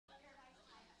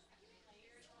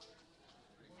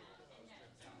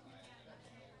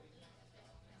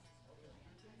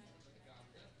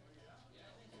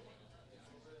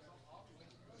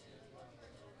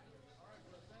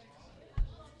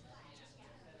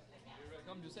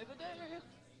come to save the day.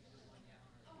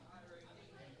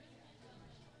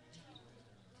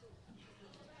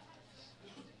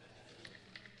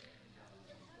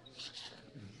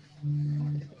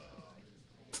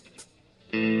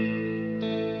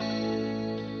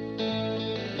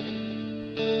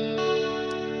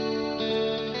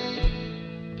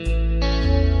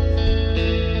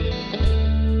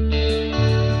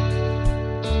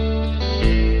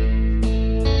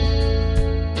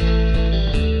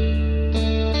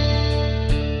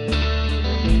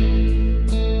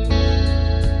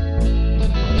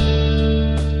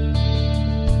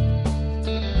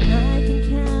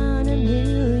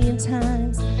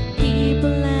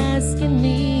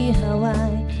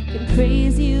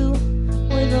 Praise you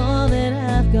with all that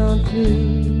I've gone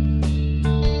through.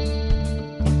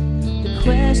 The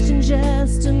question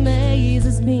just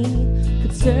amazes me.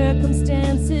 Could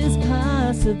circumstances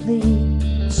possibly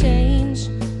change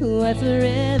who I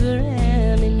forever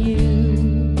am in you?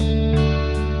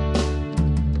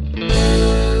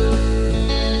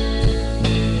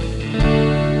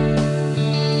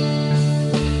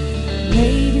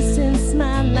 Maybe since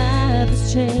my life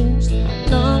has changed,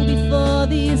 long before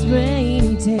these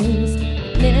rainy days,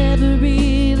 it never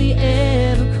really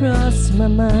ever crossed my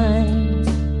mind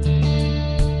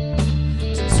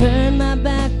to turn my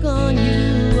back on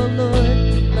you, oh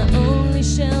Lord, my only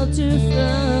shelter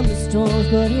from the storms.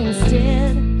 But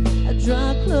instead, I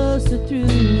draw closer through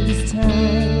this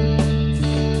time.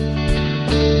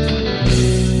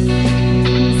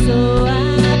 So I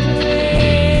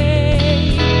pray,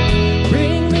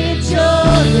 bring me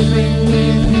joy, bring me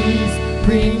peace,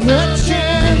 bring the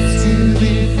chance to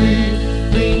be free.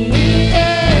 Bring me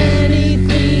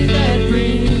anything that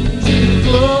brings you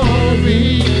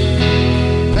glory.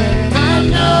 And I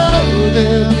know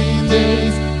there'll be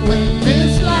days when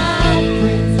this life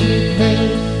brings me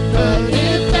pain, but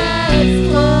if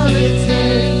that's all it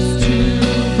takes to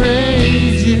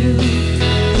praise you,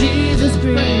 Jesus,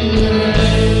 bring the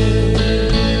rain.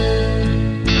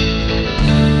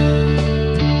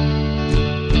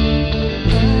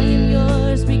 I am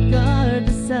yours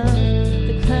regardless of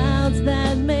the clouds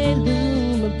that may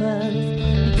loom above,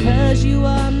 because you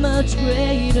are much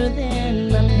greater than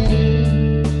my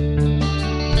pain.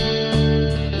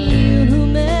 You who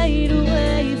made a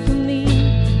way for me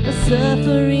by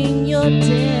suffering your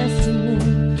destiny.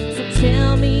 So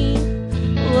tell me,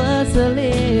 what's a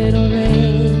little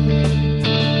rain?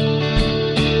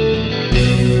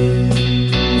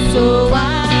 So I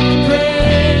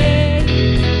pray,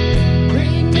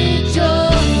 bring me joy,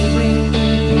 bring me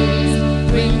peace,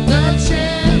 bring the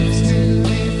chance to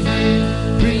be free.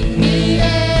 Bring me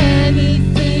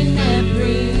anything that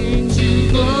brings you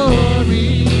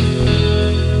glory.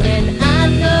 And I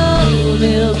know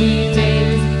there'll be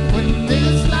days when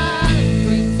this life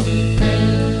brings me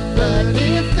pain, but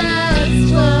if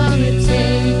that's what it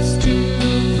takes to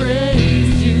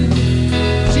praise you,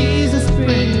 Jesus,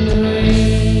 bring the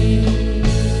rain.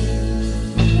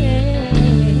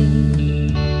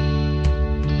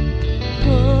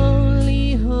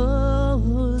 Holy,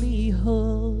 holy,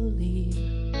 holy.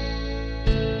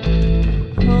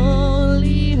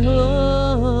 Holy,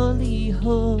 holy,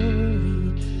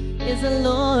 holy is the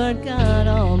Lord God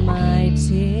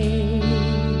Almighty.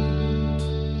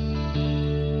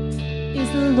 Is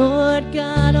the Lord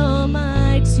God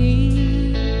Almighty.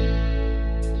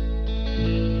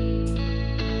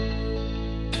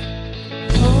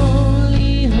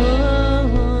 Holy,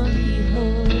 holy,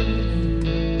 holy.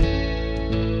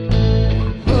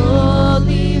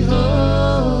 Holy,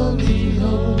 holy,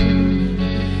 holy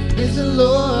is the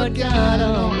Lord God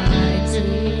Almighty.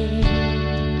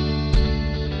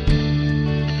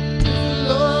 Is the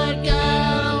Lord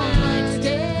God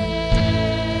Almighty.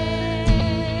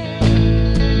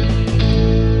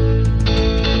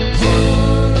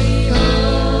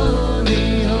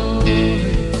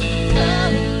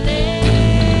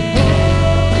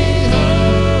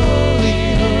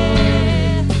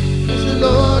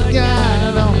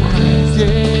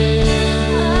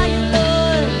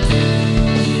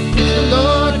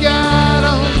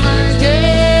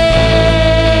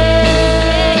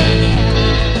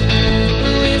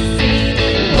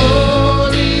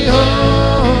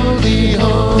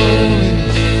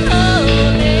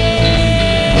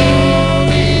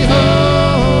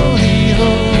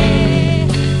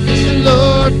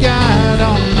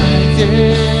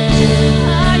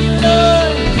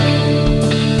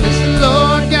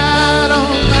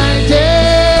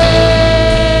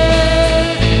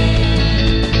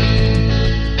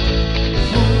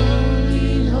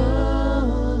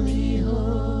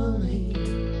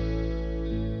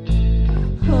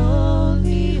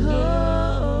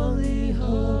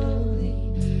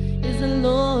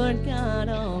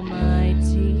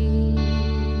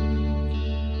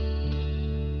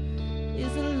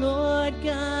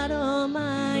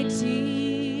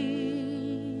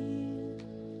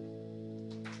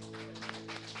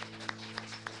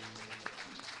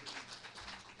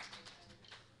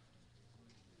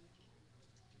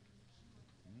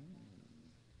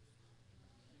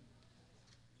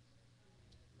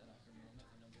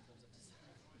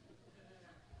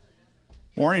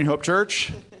 Morning, Hope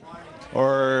Church.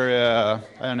 Or,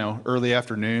 I don't know, early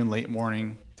afternoon, late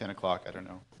morning, 10 o'clock, I don't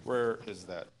know. Where is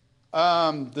that?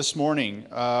 This morning,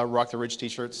 Rock the Ridge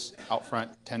t-shirts out front,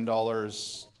 $10,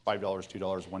 $5,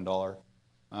 $2,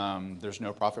 $1. There's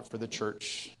no profit for the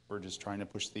church. We're just trying to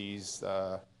push these.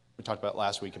 We talked about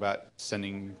last week about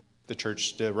sending the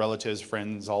church to relatives,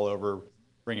 friends all over,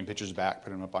 bringing pictures back,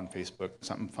 putting them up on Facebook,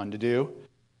 something fun to do.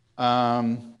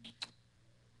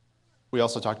 We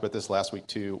also talked about this last week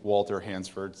too. Walter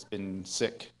Hansford's been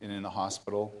sick and in the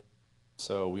hospital.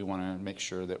 So we want to make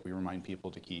sure that we remind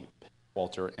people to keep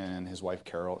Walter and his wife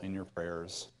Carol in your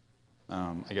prayers.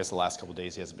 I guess the last couple of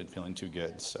days he hasn't been feeling too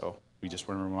good. So we just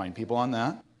want to remind people on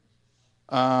that.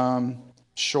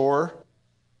 Shore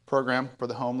program for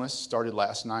the homeless started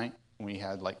last night. We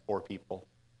had like 4 people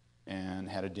and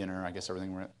had a dinner. I guess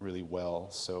everything went really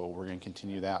well. So we're going to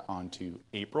continue that on to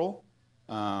April.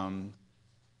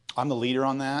 I'm the leader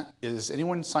on that. Is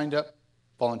anyone signed up,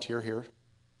 volunteer here?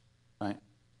 Right.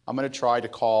 I'm going to try to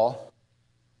call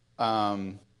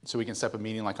so we can set up a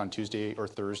meeting like on Tuesday or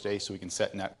Thursday so we can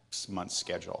set next month's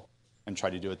schedule and try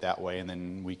to do it that way. And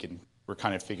then we're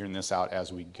kind of figuring this out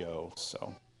as we go.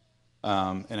 So,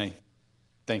 and I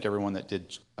thank everyone that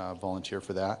did volunteer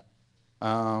for that.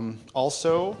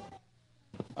 Also,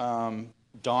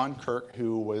 Dawn Kirk,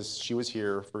 she was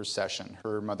here for a session.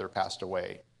 Her mother passed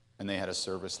away. And they had a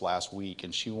service last week,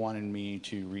 and she wanted me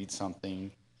to read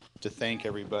something to thank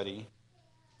everybody.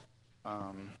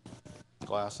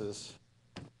 Glasses.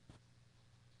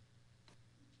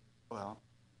 Well,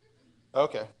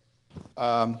 okay.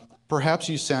 Perhaps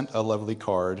you sent a lovely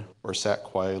card or sat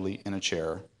quietly in a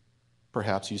chair.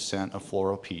 Perhaps you sent a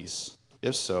floral piece.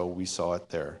 If so, we saw it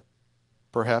there.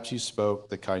 Perhaps you spoke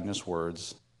the kindest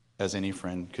words as any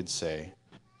friend could say.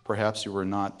 Perhaps you were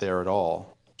not there at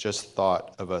all. Just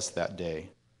thought of us that day.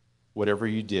 Whatever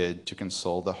you did to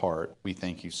console the heart, we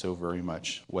thank you so very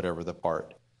much, whatever the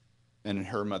part. And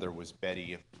her mother was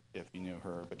Betty, if you knew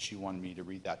her, but she wanted me to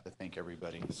read that to thank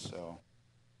everybody. So,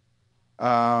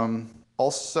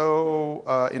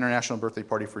 also, International Birthday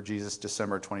Party for Jesus,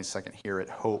 December 22nd here at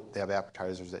Hope. They have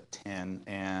appetizers at 10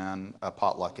 and a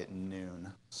potluck at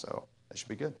noon. So that should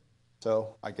be good.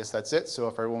 So I guess that's it. So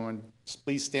if everyone would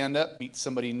please stand up, meet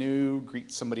somebody new,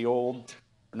 greet somebody old.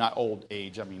 Not old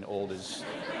age, I mean old as,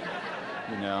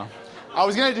 you know. I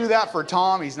was going to do that for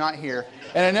Tom, he's not here.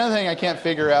 And another thing I can't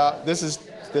figure out, this is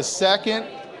the second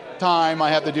time I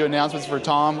have to do announcements for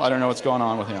Tom. I don't know what's going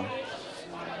on with him.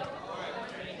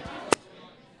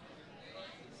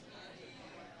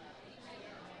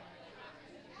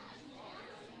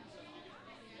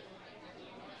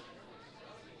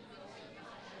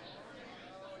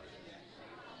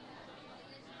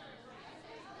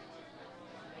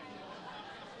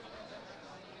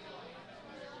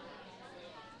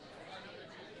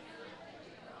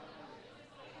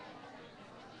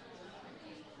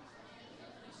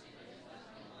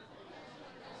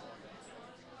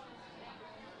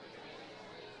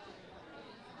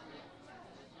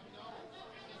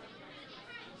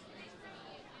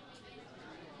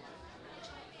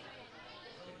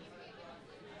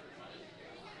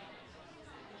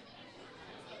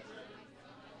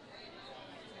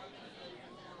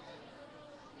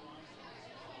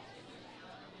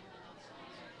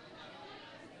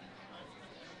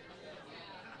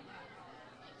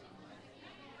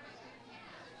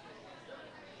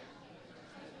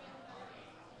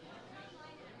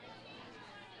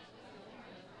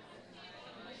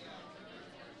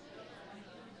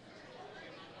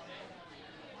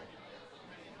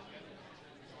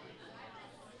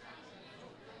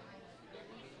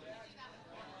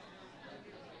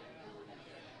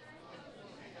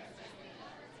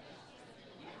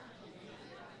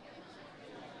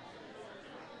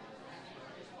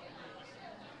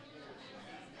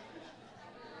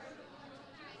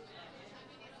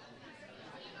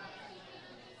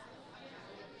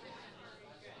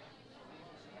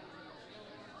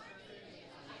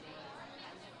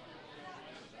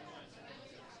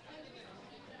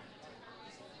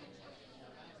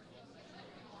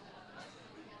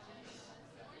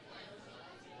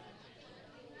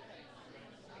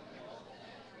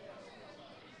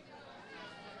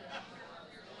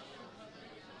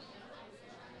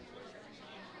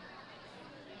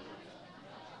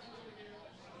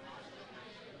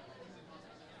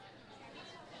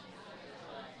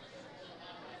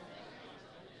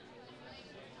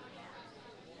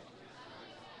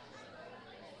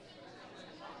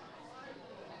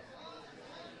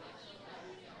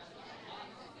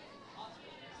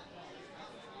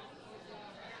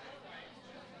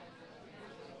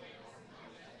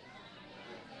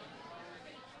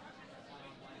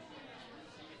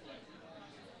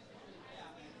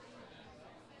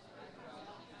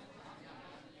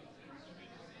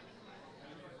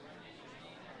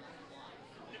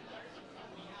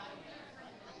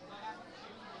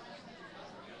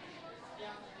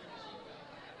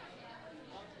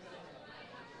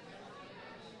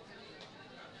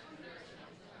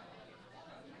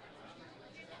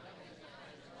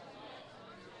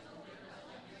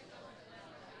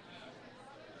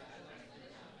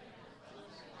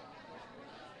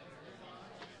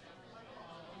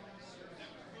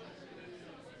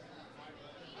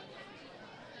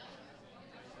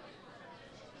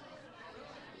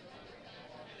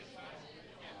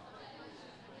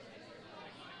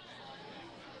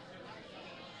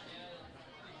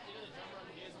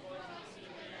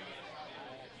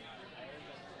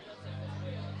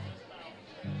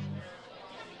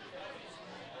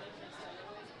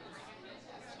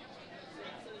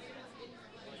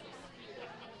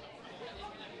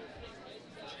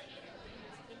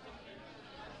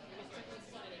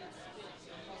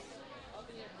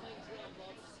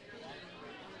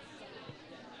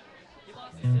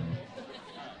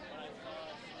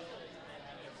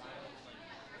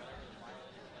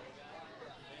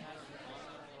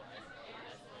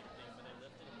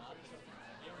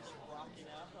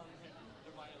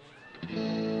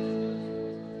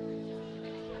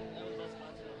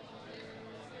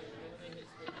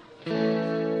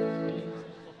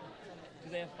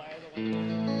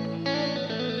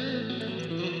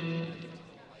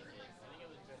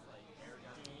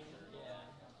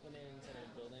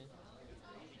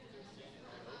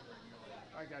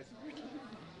 guys.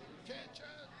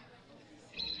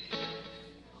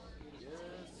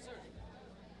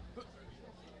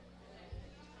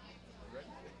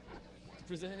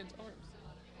 Present arms.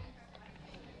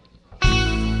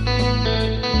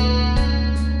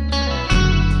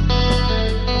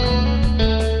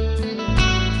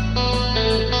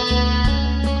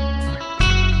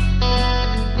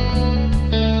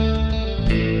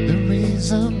 The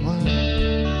reason why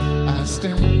I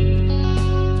stand,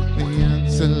 the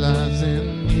answer lies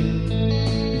in you.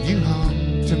 You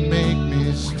hung to make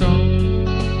me strong,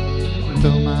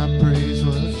 though my praise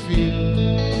was few.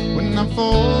 When I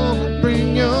fall, I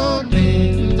bring your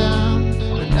name down,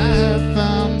 and I have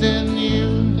found in you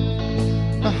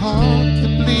a heart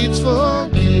that bleeds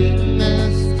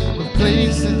forgiveness,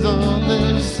 replaces all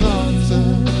the thoughts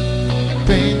of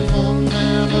painful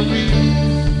memories.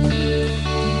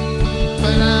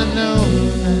 But I know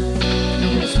that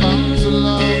your response will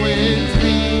always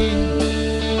be,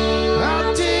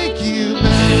 I'll take you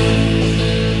back,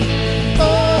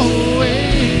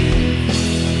 always.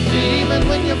 Even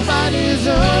when your fight is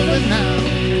over now,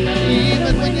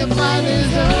 even when your fight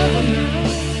is over now,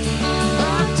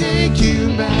 I'll take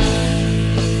you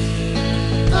back,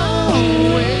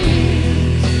 always.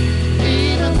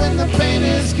 Even when the pain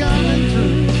is coming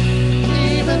through,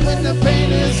 even when the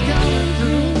pain is coming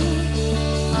through,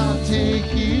 I'll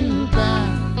take you back.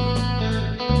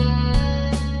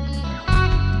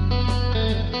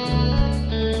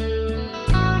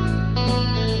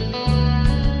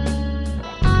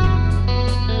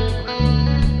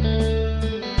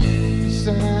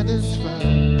 Satisfy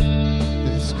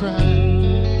this cry,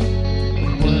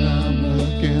 what I'm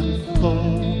looking for,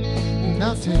 and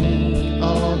I'll take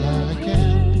all I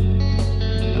can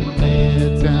and lay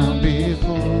it down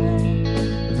before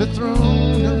the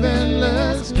throne of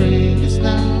endless grace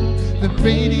now that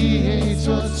radiates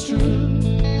what's true.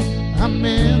 I'm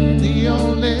in the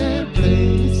only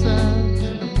place that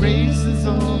erases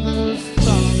all the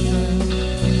thoughts that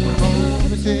have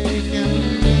overtaken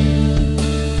me.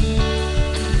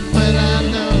 But I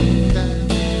know that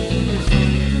this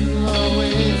will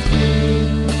always be,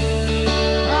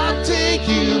 I'll take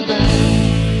you back,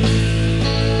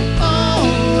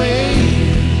 always.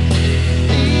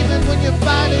 Even when your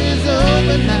fight is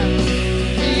over now,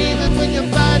 even when your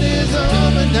fight is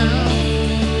over now,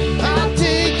 I'll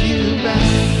take you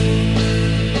back,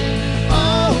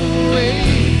 always.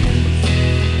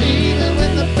 Even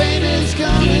when the pain is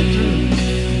coming through,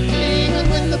 even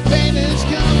when the pain is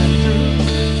coming through,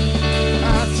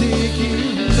 I'll take you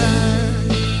back.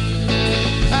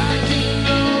 I can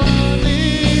only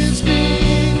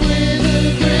speak with a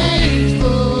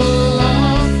grateful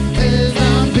heart as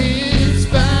I'm pierced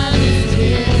by His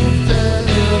gift of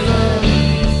love.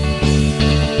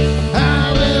 I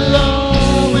will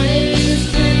always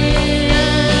bring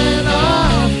an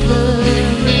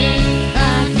offering. I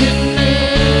can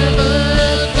never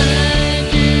thank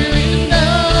you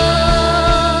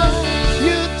enough.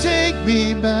 You take me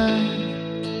back,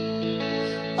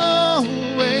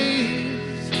 always.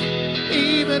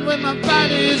 Even when my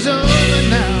fight is over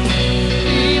now,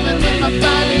 even when my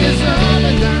fight is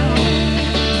over now,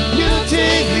 you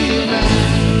take me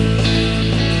back,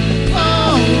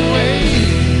 always.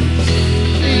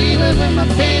 Even when my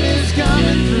pain is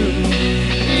coming through,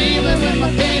 even when my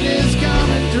pain is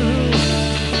coming through,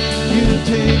 you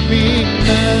take me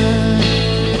back,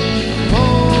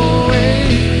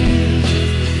 always.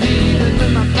 Even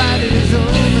when my fight is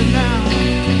over now,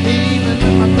 even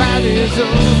when my fight is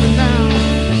over now,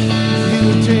 you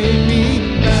take me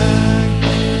back,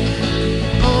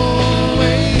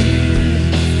 always.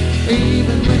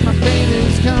 Even when my pain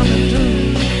is coming through,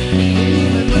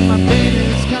 even when my pain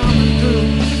is coming through,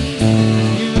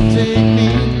 you take me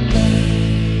back.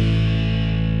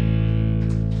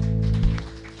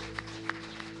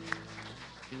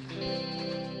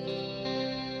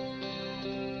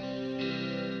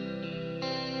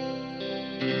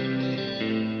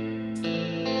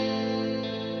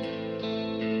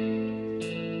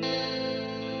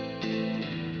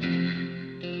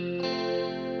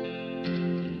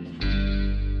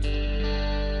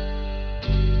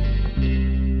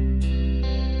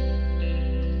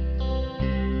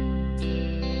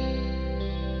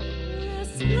 The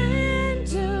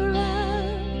splendor of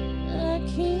a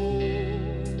king,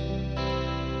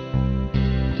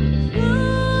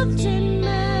 clothed in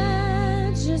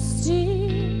majesty,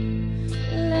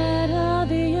 let all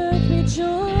the earth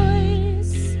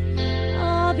rejoice,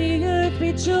 all the earth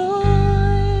rejoice.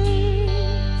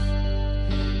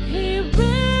 He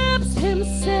wraps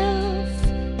himself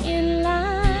in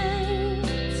light,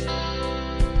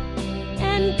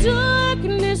 and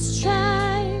darkness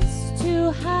tries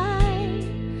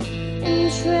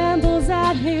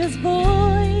at his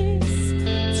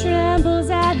voice, trembles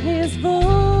at his voice.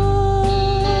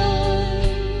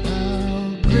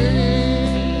 How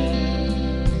great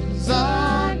is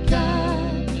our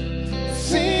God.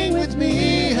 Sing with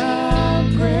me, how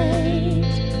great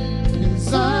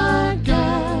is our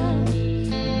God.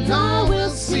 And all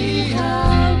will see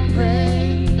how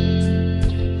great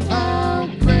is our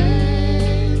God.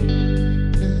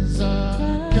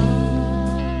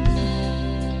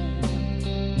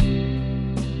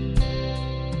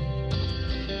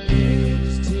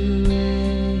 Age to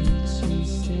age he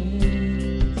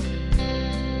stands,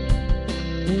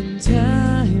 and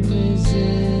time is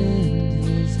in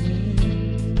his hand.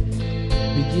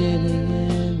 Beginning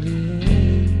and the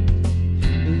end,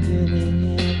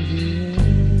 beginning and the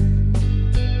end.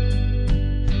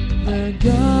 The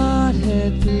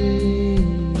Godhead three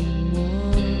in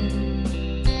one.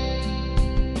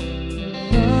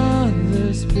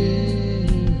 Father,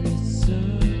 Spirit,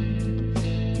 Son,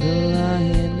 the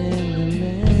Lion and the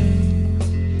Lamb,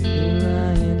 the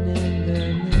Lion and the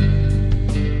Lamb.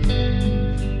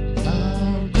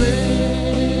 How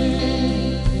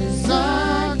great is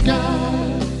our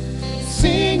God.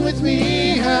 Sing with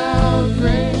me, how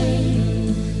great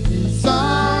is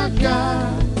our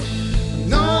God.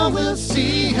 And all will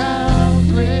see how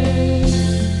great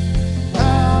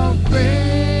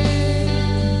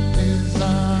is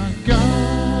our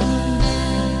God.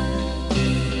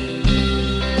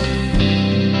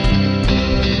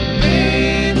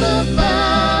 Name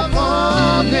above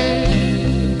all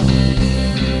names,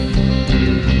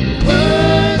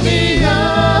 worthy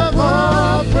of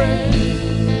all praise.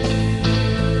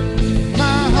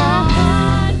 My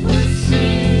heart would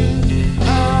sing,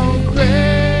 how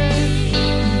great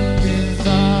is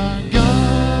our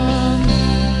God.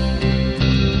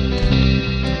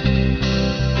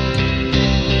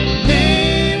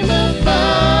 Name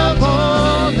above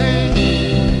all names,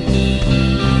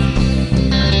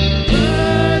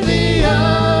 worthy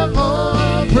of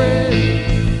all praise.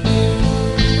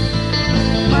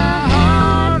 My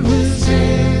heart will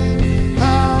sing,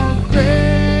 how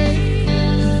great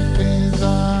is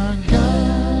our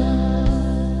God.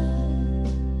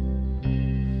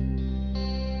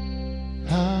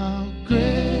 How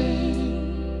great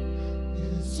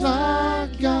is our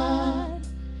God.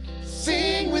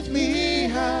 Sing with me,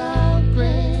 how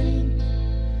great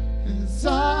is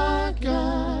our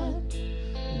God.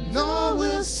 And all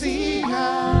will see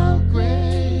how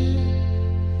great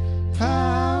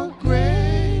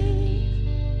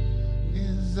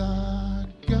is our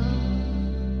God.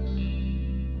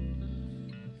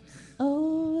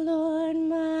 Oh Lord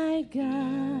my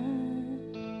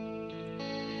God,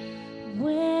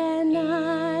 when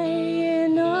I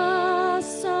in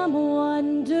awesome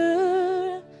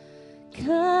wonder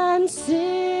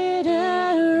consider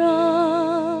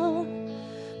all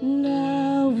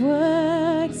the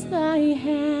works thy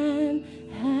hand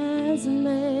has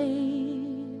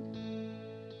made,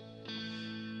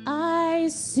 I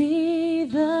see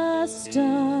the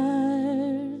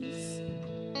stars,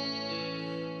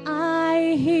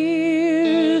 I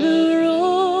hear the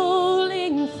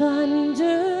rolling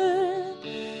thunder,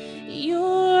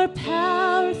 your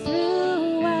power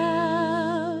throughout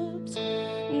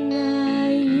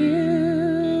the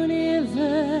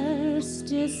universe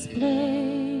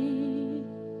displayed.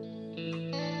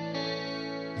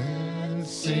 And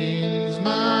sings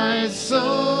my soul,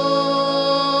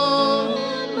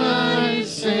 my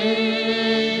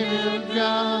Savior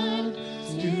God,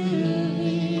 to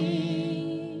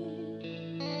thee.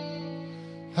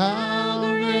 How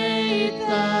great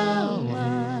thou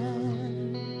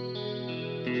art,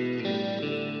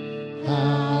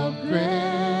 how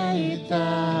great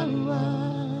thou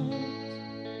art.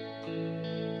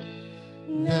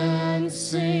 Then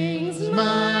sings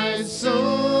my soul,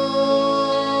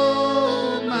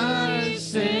 my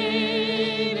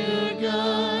Savior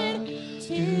God,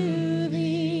 to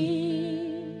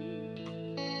thee.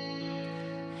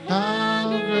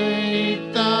 How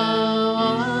great thou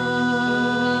art,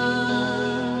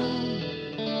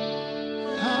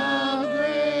 how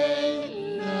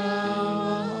great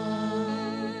thou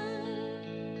art.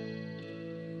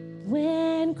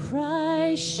 When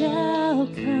Christ shall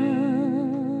come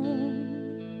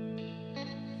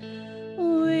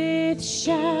with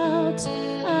shout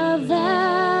of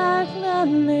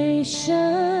acclamation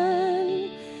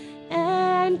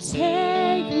and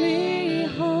take me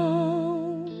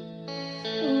home,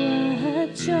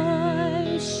 what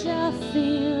joy shall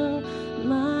fill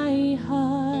my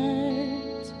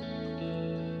heart.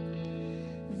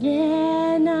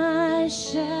 Then I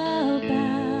shall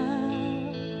bow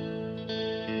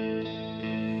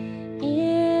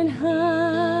in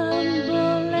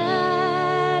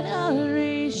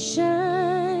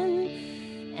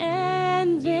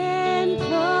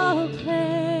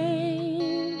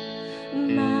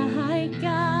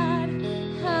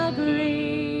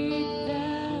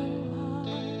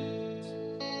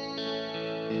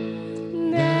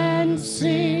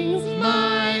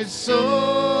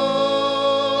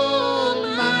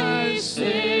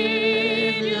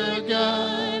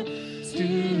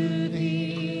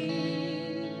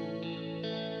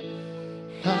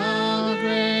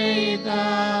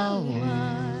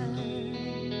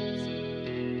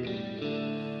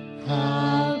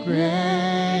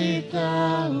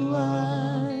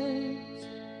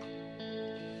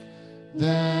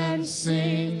Then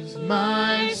sings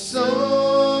my soul,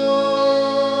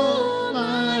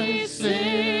 my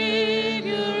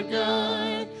Savior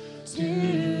God,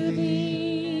 to thee.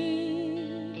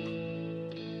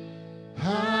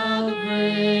 How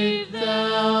great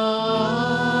thou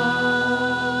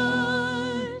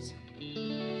art!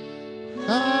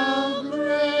 How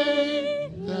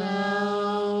great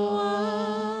thou art!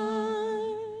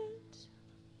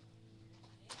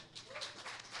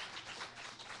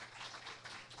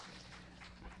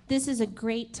 This is a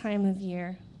great time of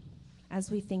year as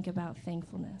we think about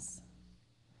thankfulness.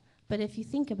 But if you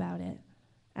think about it,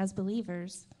 as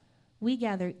believers, we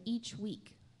gather each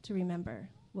week to remember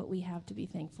what we have to be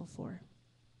thankful for.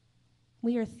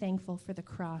 We are thankful for the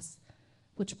cross,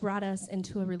 which brought us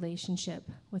into a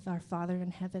relationship with our Father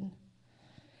in heaven.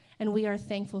 And we are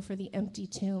thankful for the empty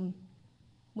tomb,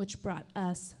 which brought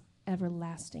us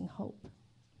everlasting hope.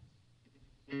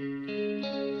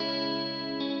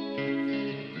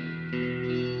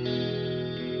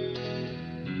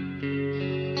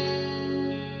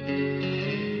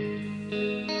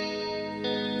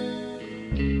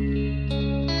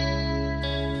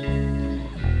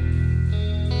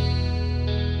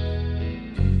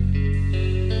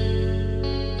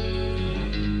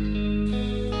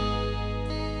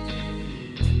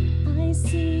 I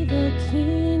see the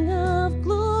King of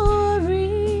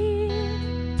Glory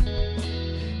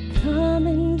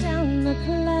coming down the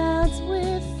clouds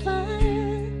with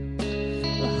fire.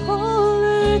 The whole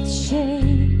earth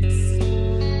shakes,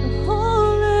 the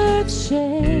whole earth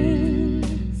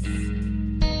shakes.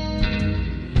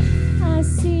 I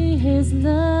see his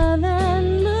love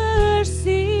and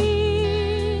mercy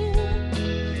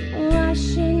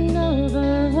washing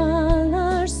over all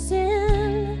our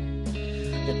sin.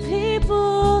 The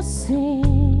people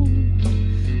sing,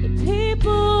 the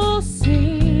people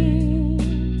sing.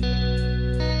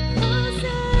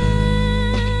 Hosanna,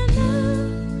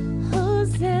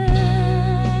 Hosanna.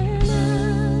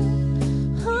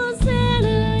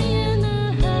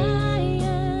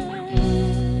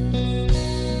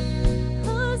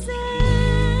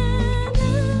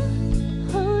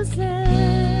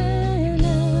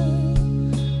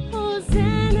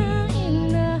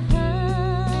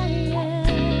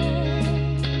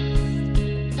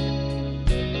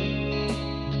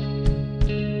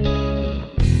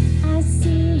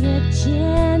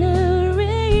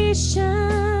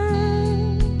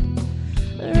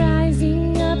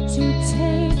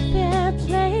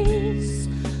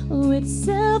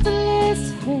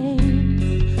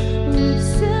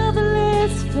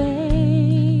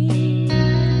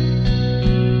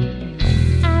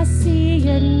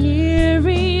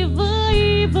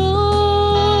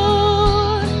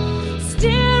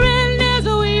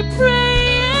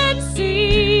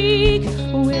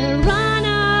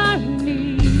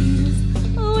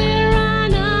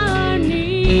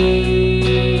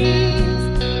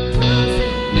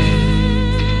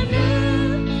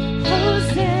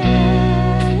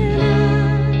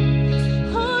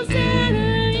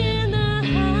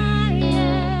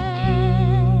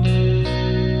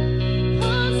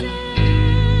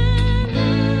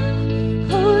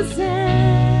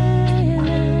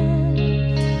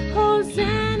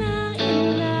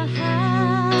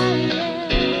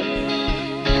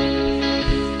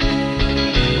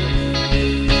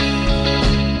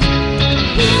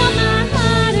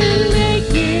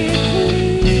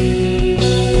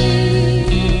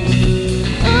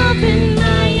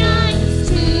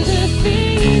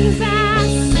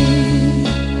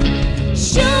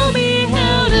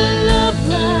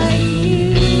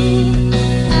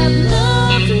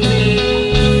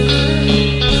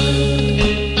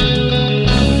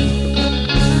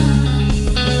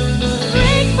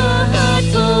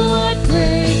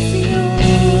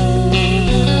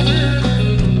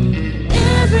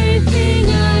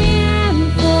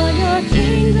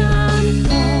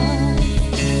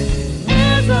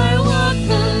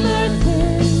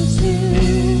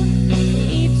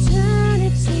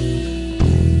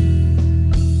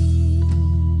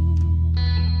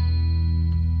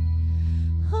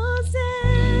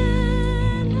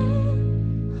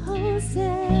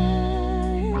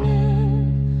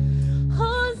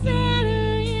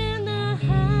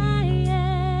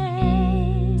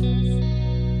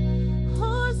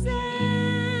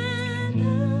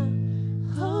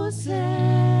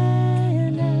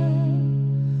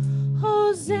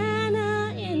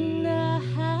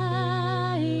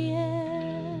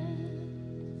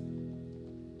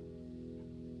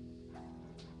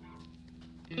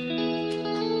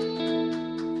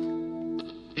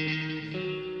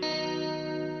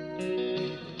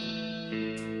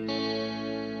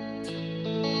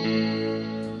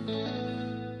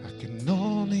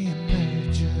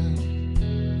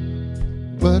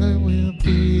 what it will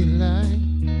be like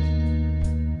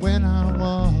when I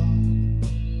walk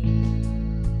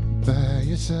by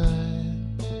your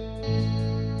side.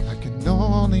 I can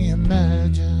only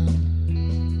imagine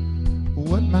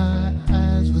what my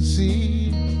eyes would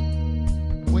see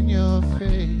when your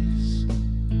face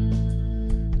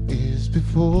is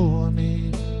before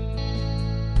me.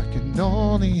 I can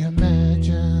only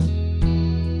imagine.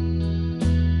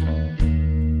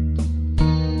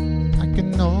 I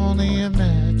can only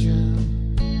imagine.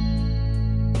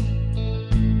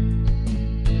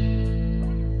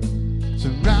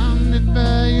 Surrounded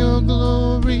by your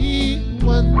glory,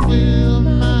 what will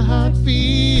my heart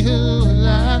feel? Will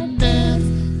I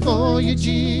dance for you,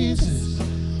 Jesus?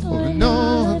 Or in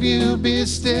awe of you be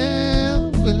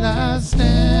still? Will I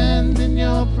stand in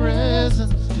your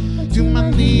presence? To my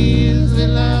knees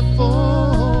will I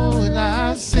fall? Will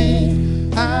I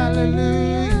sing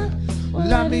hallelujah?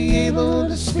 Will I be able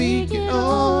to speak it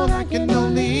all? I can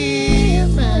only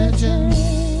imagine.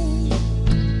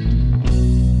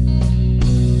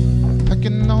 I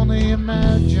can only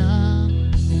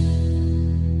imagine.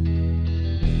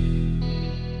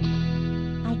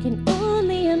 I can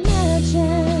only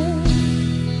imagine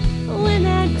when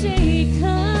that day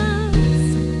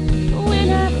comes, when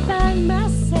I find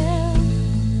myself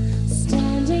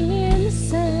standing in the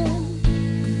sun.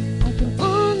 I can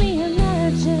only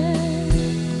imagine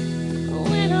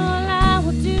when all I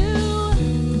will do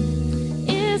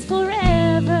is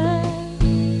forever,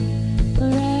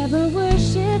 forever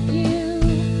worship you.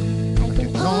 I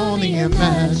can Only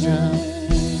imagine.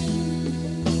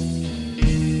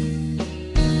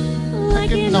 I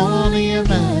can only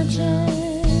imagine.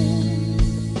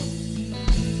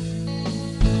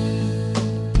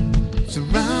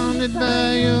 Surrounded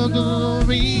by your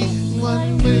glory, what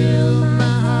will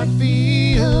my heart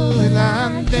feel? Will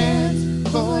I dance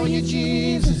for you,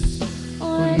 Jesus?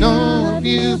 Or know of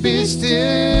you be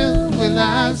still? Will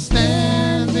I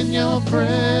stand in your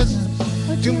presence?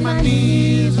 To my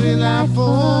knees will I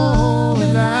fall?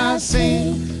 Will I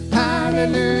sing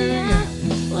hallelujah?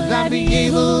 Will I be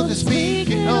able to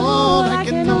speak it all? I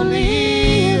can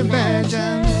only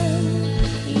imagine.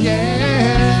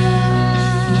 Yeah,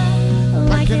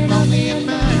 I can only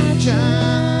imagine.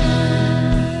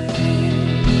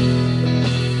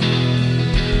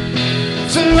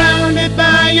 Surrounded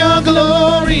by your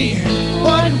glory,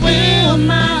 what will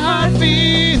my heart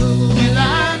feel? Will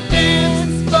I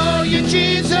dance for you,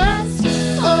 Jesus?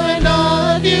 Or in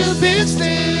all of you be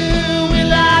still?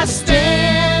 Will I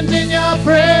stand in your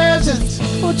presence?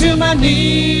 Or to my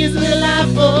knees will I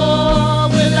fall?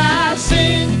 Will I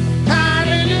sing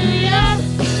hallelujah?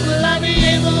 Will I be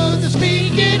able to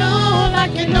speak it all? I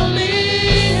can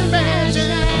only imagine.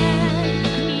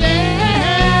 Yeah,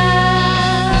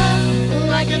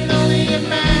 I can only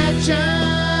imagine.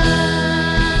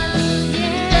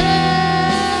 Yeah,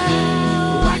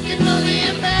 I can only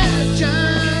imagine.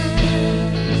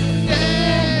 Yeah,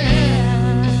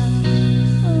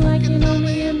 I can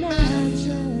only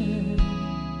imagine.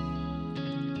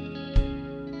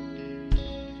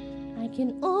 I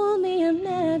can only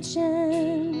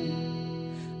imagine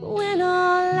when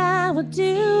all I will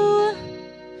do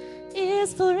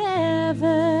is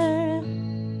forever,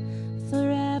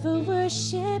 forever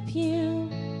worship you.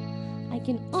 I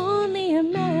can only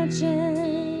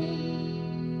imagine.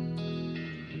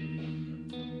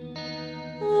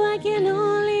 I can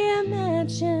only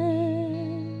imagine.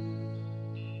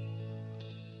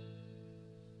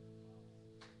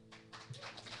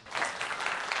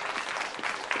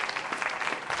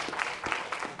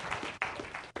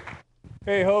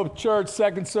 Hey, Hope Church,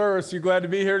 second service. You glad to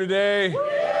be here today?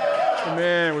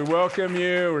 Amen. We welcome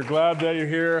you. We're glad that you're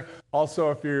here.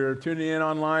 Also, if you're tuning in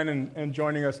online and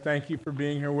joining us, thank you for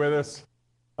being here with us.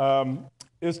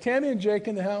 Is Tammy and Jake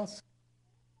in the house?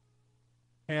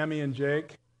 Tammy and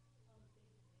Jake?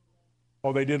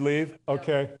 Oh, they did leave?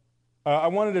 Okay. I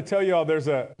wanted to tell you all there's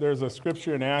a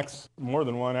scripture in Acts, more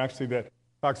than one actually, that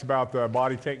talks about the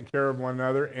body taking care of one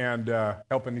another and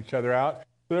helping each other out.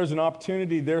 So there's an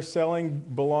opportunity. They're selling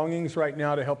belongings right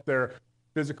now to help their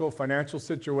physical, financial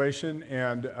situation.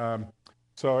 And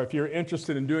so if you're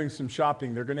interested in doing some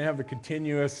shopping, they're going to have a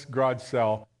continuous garage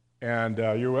sale. And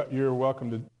you're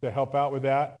welcome to help out with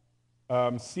that.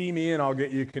 See me and I'll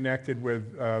get you connected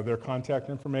with their contact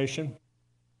information.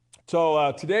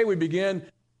 So today we begin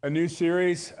a new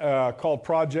series called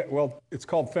it's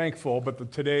called Thankful,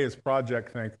 but today is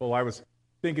Project Thankful. I was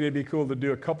thinking it'd be cool to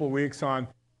do a couple weeks on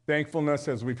thankfulness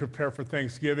as we prepare for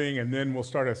Thanksgiving, and then we'll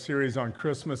start a series on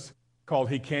Christmas called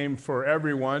He Came for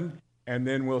Everyone, and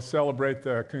then we'll celebrate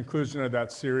the conclusion of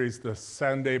that series the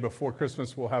Sunday before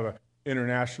Christmas. We'll have a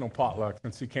international potluck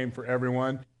since he came for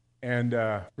everyone, and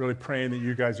really praying that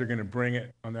you guys are going to bring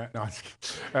it on that. No, I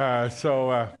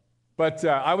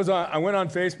went on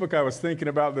Facebook. I was thinking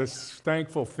about this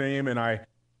thankful theme, and I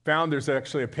found there's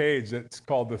actually a page that's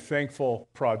called the Thankful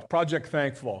Project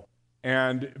Thankful,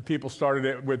 and people started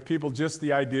it with people just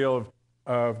the idea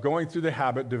of going through the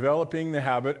habit, developing the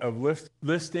habit of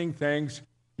listing things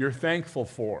you're thankful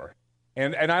for.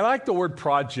 And I like the word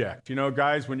project. You know,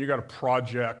 guys, when you got a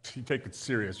project, you take it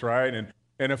serious, right?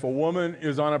 And if a woman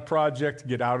is on a project,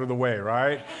 get out of the way,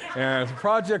 right? And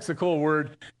project's a cool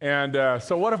word. And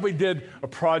so what if we did a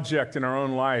project in our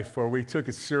own life where we took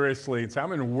it seriously and said, I'm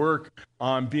going to work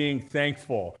on being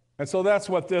thankful. And so that's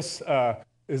what this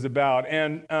is about.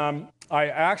 And I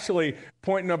actually,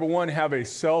 point number one, have a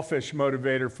selfish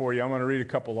motivator for you. I'm going to read a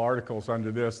couple articles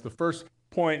under this. The first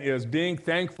point is being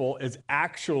thankful is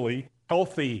actually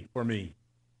healthy for me.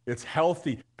 It's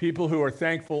healthy. People who are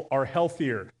thankful are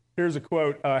healthier. Here's a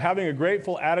quote, having a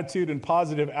grateful attitude and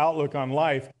positive outlook on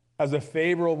life has a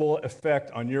favorable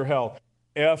effect on your health.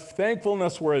 If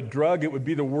thankfulness were a drug, it would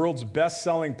be the world's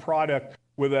best-selling product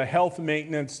with a health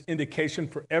maintenance indication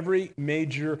for every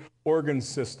major organ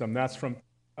system. That's from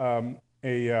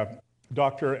a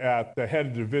doctor at the head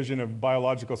of the Division of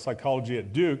Biological Psychology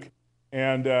at Duke.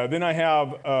 And then I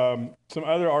have some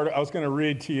other articles I was going to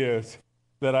read to you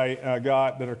that I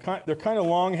got that are they're kind of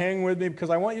long. Hang with me because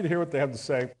I want you to hear what they have to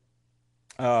say.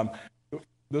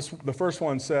 The first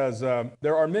one says,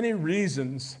 there are many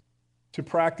reasons to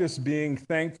practice being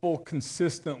thankful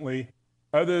consistently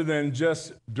other than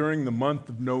just during the month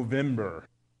of November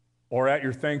or at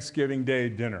your Thanksgiving Day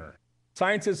dinner.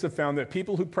 Scientists have found that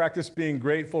people who practice being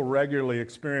grateful regularly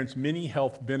experience many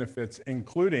health benefits,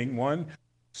 including one,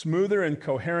 smoother and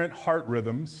coherent heart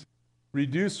rhythms,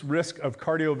 reduced risk of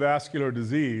cardiovascular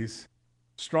disease,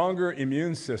 stronger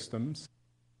immune systems,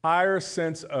 higher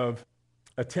sense of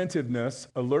attentiveness,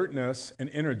 alertness, and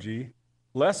energy,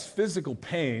 less physical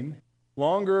pain,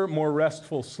 longer, more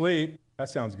restful sleep. That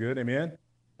sounds good, amen?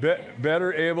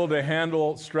 Better able to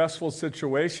handle stressful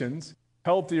situations,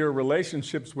 healthier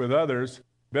relationships with others,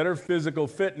 better physical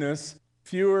fitness,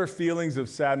 fewer feelings of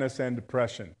sadness and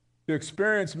depression. To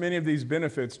experience many of these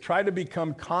benefits, try to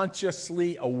become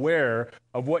consciously aware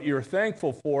of what you're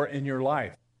thankful for in your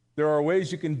life. There are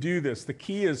ways you can do this. The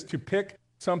key is to pick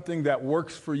something that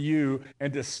works for you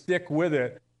and to stick with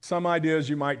it. Some ideas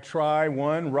you might try.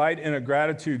 One, write in a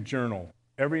gratitude journal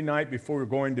every night before you're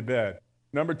going to bed.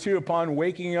 Number two, upon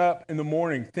waking up in the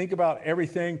morning, think about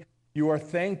everything you are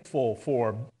thankful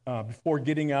for before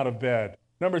getting out of bed.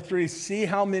 Number three, see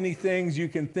how many things you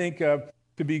can think of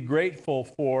to be grateful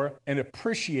for and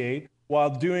appreciate while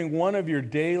doing one of your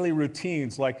daily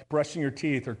routines like brushing your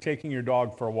teeth or taking your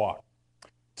dog for a walk.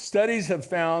 Studies have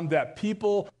found that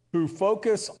people who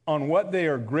focus on what they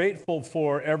are grateful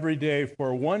for every day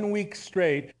for 1 week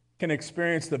straight can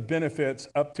experience the benefits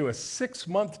up to a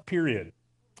 6-month period.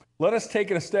 Let us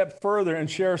take it a step further and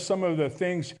share some of the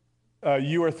things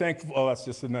you are thankful. Oh, that's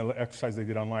just another exercise they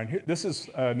did online. Here, this is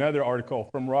another article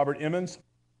from Robert Emmons,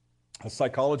 a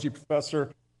psychology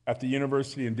professor at the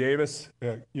University in Davis,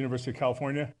 University of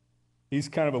California. He's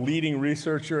kind of a leading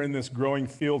researcher in this growing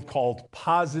field called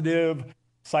positive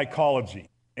psychology.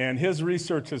 And his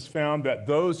research has found that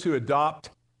those who adopt,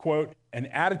 quote, an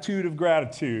attitude of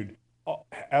gratitude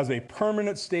as a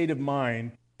permanent state of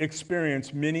mind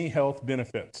experience many health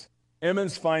benefits.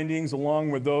 Emmons' findings, along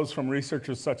with those from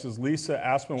researchers such as Lisa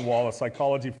Aspinwall, a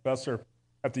psychology professor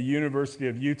at the University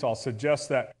of Utah, suggest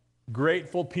that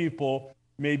grateful people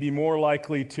may be more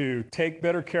likely to take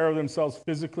better care of themselves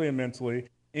physically and mentally,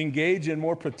 engage in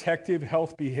more protective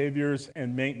health behaviors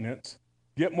and maintenance,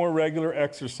 get more regular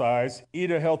exercise, eat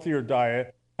a healthier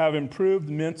diet, have improved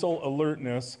mental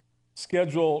alertness,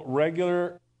 schedule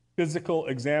regular physical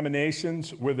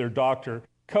examinations with their doctor,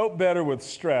 cope better with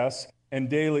stress and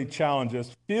daily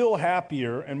challenges, feel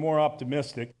happier and more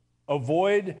optimistic,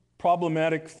 avoid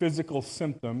problematic physical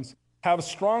symptoms, have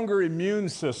stronger immune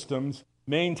systems,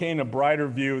 maintain a brighter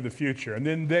view of the future. And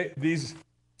then these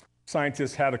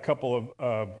scientists had a couple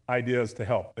of ideas to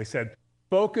help. They said,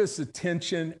 focus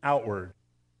attention outward.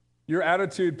 Your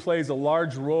attitude plays a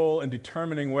large role in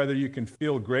determining whether you can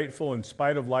feel grateful in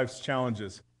spite of life's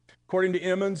challenges. According to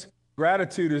Emmons,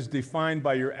 gratitude is defined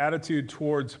by your attitude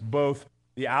towards both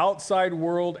the outside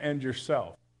world and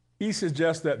yourself. He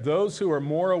suggests that those who are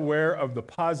more aware of the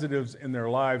positives in their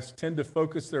lives tend to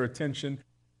focus their attention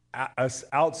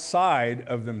outside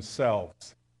of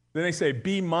themselves. Then they say,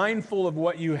 be mindful of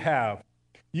what you have.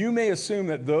 You may assume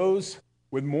that those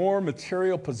with more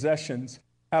material possessions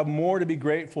have more to be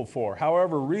grateful for.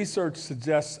 However, research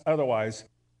suggests otherwise.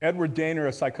 Edward Daner,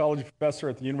 a psychology professor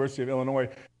at the University of Illinois,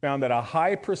 found that a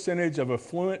high percentage of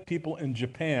affluent people in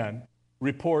Japan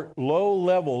report low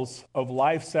levels of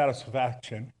life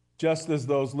satisfaction, just as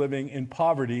those living in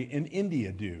poverty in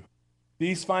India do.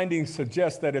 These findings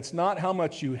suggest that it's not how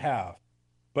much you have,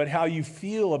 but how you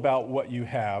feel about what you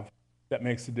have that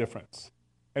makes a difference.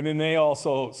 And then they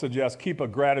also suggest keep a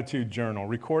gratitude journal.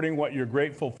 Recording what you're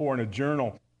grateful for in a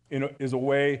journal is a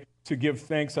way to give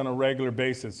thanks on a regular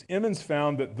basis. Emmons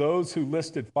found that those who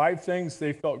listed 5 things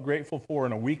they felt grateful for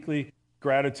in a weekly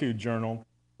gratitude journal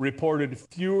reported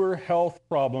fewer health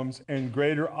problems and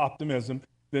greater optimism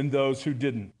than those who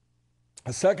didn't.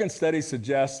 A second study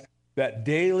suggests that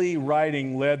daily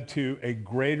writing led to a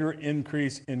greater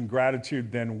increase in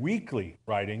gratitude than weekly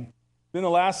writing. Then the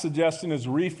last suggestion is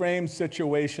reframe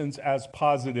situations as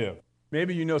positive.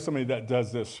 Maybe you know somebody that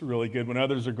does this really good when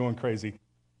others are going crazy.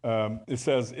 It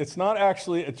says, it's not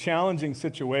actually a challenging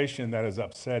situation that is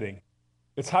upsetting.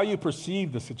 It's how you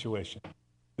perceive the situation.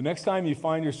 The next time you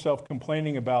find yourself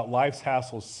complaining about life's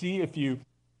hassles, see if you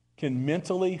can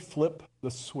mentally flip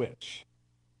the switch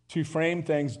to frame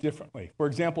things differently. For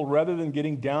example, rather than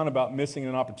getting down about missing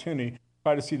an opportunity,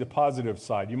 try to see the positive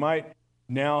side. You might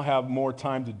now have more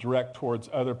time to direct towards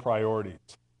other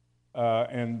priorities.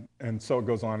 And so it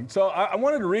goes on. So I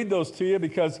wanted to read those to you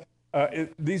because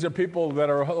these are people that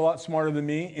are a lot smarter than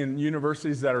me in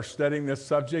universities that are studying this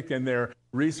subject, and they're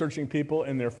researching people,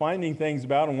 and they're finding things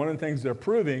about, and one of the things they're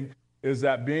proving is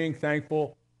that being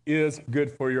thankful is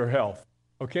good for your health.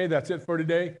 Okay, that's it for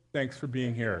today. Thanks for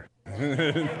being here.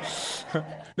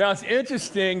 Now, it's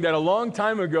interesting that a long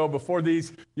time ago, before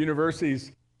these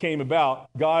universities came about,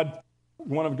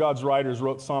 one of God's writers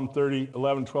wrote Psalm 30,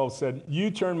 11, 12, said,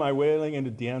 "You turned my wailing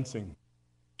into dancing.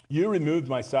 You removed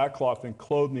my sackcloth and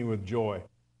clothed me with joy,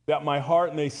 that my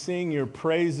heart may sing your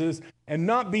praises and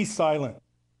not be silent.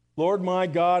 Lord my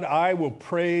God, I will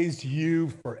praise you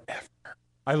forever."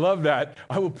 I love that.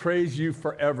 I will praise you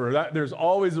forever. There's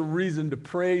always a reason to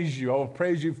praise you. I will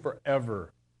praise you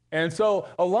forever. And so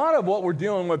a lot of what we're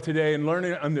dealing with today and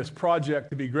learning on this project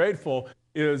to be grateful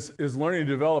is learning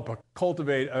to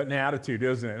cultivate an attitude,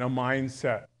 isn't it? A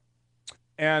mindset.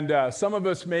 And some of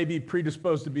us may be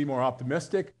predisposed to be more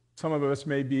optimistic. Some of us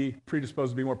may be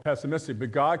predisposed to be more pessimistic.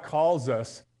 But God calls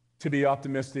us to be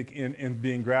optimistic in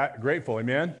being grateful.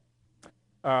 Amen?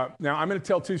 Now, I'm going to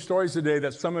tell 2 stories today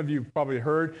that some of you probably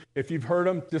heard. If you've heard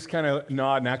them, just kind of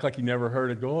nod and act like you never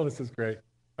heard it. Go, "Oh, this is great."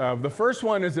 The first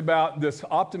one is about this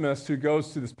optimist who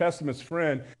goes to this pessimist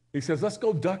friend. He says, "Let's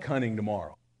go duck hunting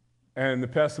tomorrow." And the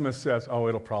pessimist says, "Oh,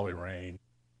 it'll probably rain."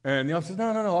 And the optimist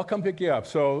says, No, I'll come pick you up.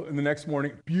 So in the next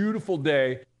morning, beautiful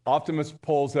day, optimist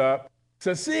pulls up,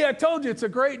 says, "See, I told you, it's a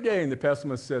great day." And the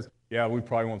pessimist says, "Yeah, we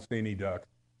probably won't see any ducks."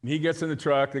 And he gets in the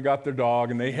truck, they got their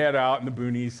dog, and they head out in the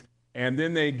boonies. And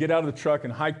then they get out of the truck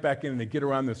and hike back in, and they get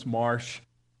around this marsh.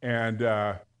 And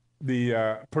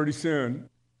pretty soon,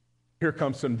 here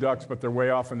comes some ducks, but they're way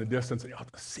off in the distance. And,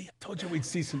 "See, I told you we'd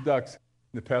see some ducks."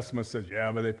 And the pessimist says,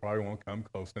 "Yeah, but they probably won't come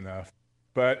close enough."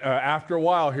 But after a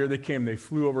while, here they came. They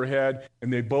flew overhead,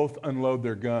 and they both unload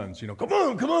their guns. Come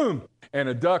on. And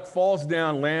a duck falls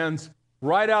down, lands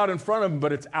right out in front of them,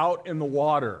 but it's out in the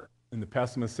water. And the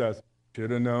pessimist says,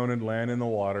 "Should have known it'd land in the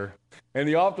water." And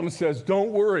the optimist says,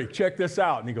 "Don't worry, check this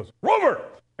out." And he goes, "Rover!"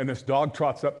 And this dog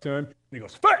trots up to him, and he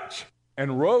goes, "Fetch!"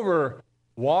 And Rover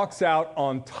walks out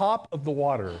on top of the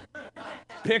water,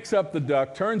 picks up the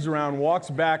duck, turns around, walks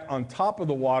back on top of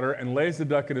the water, and lays the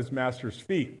duck at his master's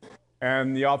feet.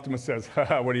 And the optimist says,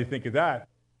 "Haha, what do you think of that?"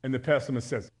 And the pessimist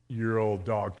says, "Your old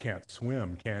dog can't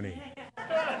swim, can he?"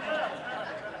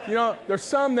 There's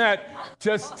some that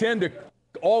just tend to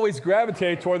always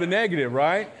gravitate toward the negative,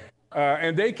 right?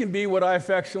 And they can be what I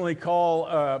affectionately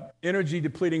call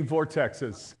energy-depleting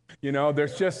vortexes.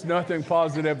 There's just nothing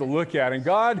positive to look at. And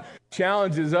God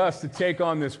challenges us to take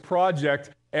on this project.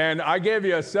 And I gave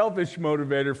you a selfish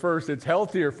motivator first. It's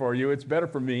healthier for you. It's better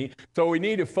for me. So we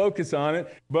need to focus on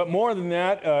it. But more than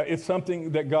that, it's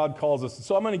something that God calls us.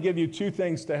 So I'm going to give you 2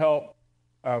 things to help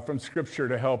from Scripture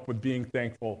to help with being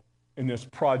thankful in this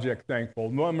project thankful.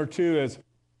 Number 2 is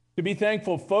to be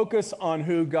thankful, focus on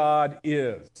who God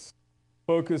is.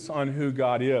 Focus on who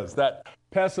God is. That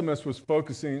pessimist was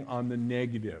focusing on the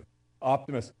negative.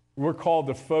 Optimist, we're called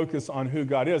to focus on who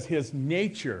God is, his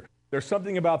nature. There's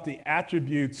something about the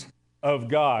attributes of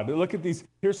God. Look at these.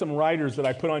 Here's some writers that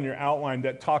I put on your outline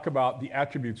that talk about the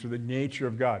attributes or the nature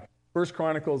of God. 1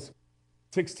 Chronicles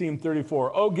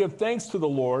 16:34. "Oh, give thanks to the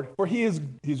Lord, for he's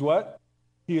what?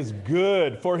 He is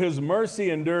good, for his mercy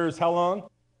endures how long?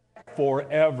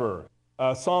 Forever."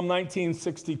 Psalm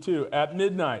 19:62. "At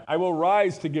midnight, I will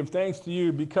rise to give thanks to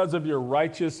you because of your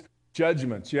righteous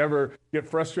judgments. You ever get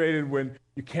frustrated when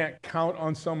you can't count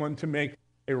on someone to make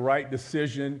a right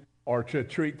decision or to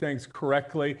treat things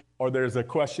correctly, or there's a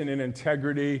question in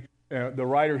integrity? The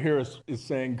writer here is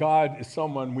saying God is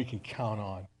someone we can count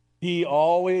on. He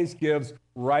always gives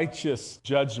righteous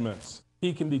judgments.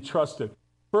 He can be trusted.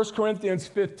 1 Corinthians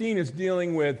 15 is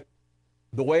dealing with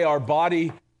the way our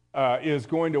body is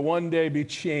going to one day be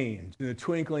changed in the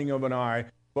twinkling of an eye,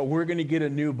 but we're going to get a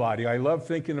new body. I love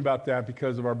thinking about that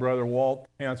because of our brother Walt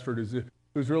Hansford,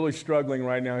 who's really struggling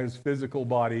right now. His physical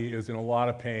body is in a lot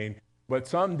of pain, but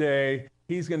someday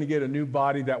he's going to get a new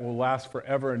body that will last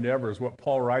forever and ever, is what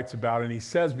Paul writes about. And he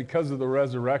says because of the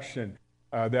resurrection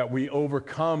that we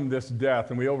overcome this death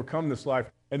and we overcome this life.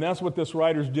 And that's what this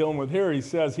writer's dealing with here. He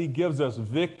says he gives us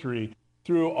victory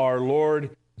through our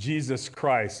Lord Jesus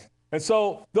Christ. And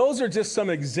so those are just some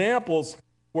examples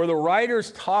where the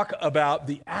writers talk about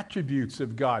the attributes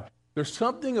of God. There's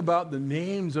something about the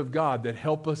names of God that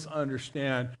help us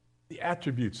understand the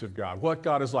attributes of God, what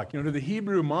God is like. You know, to the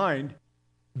Hebrew mind,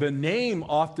 the name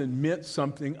often meant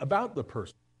something about the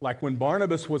person. Like when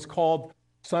Barnabas was called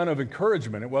son of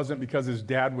encouragement, it wasn't because his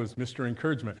dad was Mr.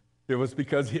 Encouragement. It was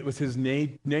because it was his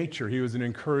nature. He was an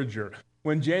encourager.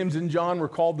 When James and John were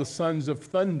called the sons of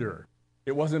thunder,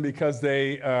 it wasn't because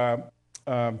they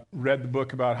read the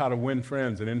book about how to win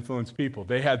friends and influence people.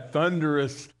 They had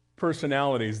thunderous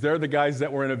personalities. They're the guys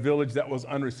that were in a village that was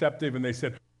unreceptive, and they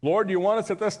said, Lord, do you want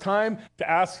us at this time to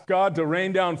ask God to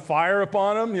rain down fire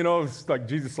upon them? You know, it's like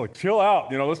Jesus, like, chill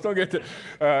out. You know, let's don't get to...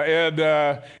 and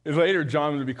later,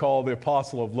 John would be called the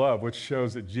apostle of love, which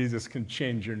shows that Jesus can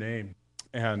change your name.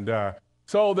 And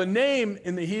so the name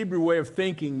in the Hebrew way of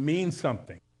thinking means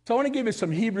something. So I want to give you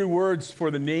some Hebrew words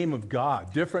for the name of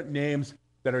God, different names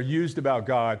that are used about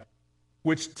God,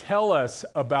 which tell us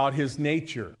about his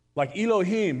nature. Like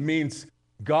Elohim means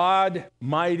God,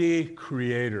 mighty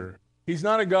creator. He's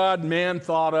not a God man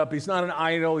thought up. He's not an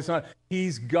idol.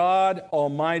 He's God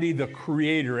Almighty, the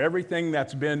creator, everything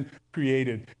that's been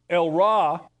created. El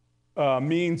Ra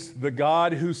means the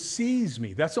God who sees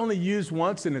me. That's only used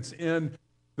once, and it's in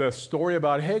the story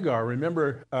about Hagar.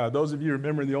 Remember, those of you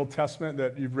remember in the Old Testament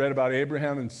that you've read about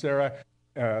Abraham and Sarah.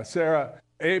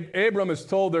 Abram is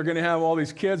told they're going to have all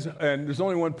these kids, and there's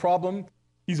only one problem.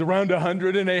 He's around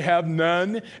 100 and they have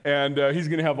none, and he's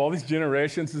going to have all these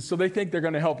generations. And so they think they're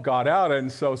going to help God out. And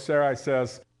so Sarai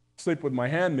says, sleep with my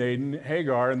handmaiden,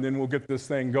 Hagar, and then we'll get this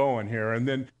thing going here. And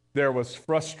then there was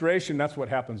frustration. That's what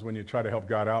happens when you try to help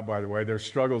God out, by the way. There's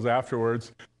struggles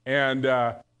afterwards. And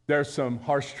there's some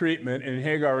harsh treatment, and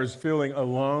Hagar is feeling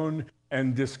alone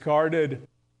and discarded.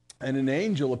 And an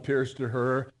angel appears to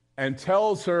her and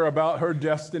tells her about her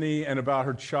destiny and about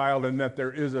her child and that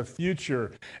there is a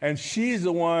future. And she's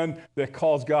the one that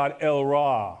calls God El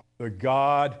Ra, the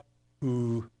God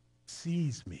who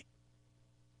sees me.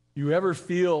 You ever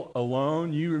feel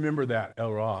alone? You remember that.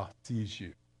 El Ra sees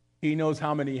you. He knows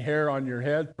how many hair on your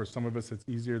head. For some of us, it's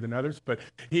easier than others, but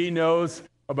he knows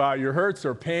about your hurts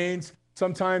or pains.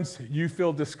 Sometimes you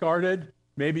feel discarded.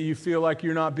 Maybe you feel like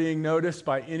you're not being noticed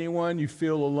by anyone. You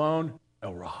feel alone.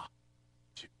 El Ra.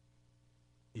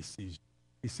 He sees you.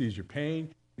 He sees your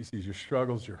pain. He sees your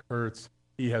struggles, your hurts.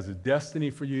 He has a destiny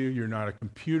for you. You're not a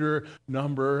computer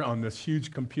number on this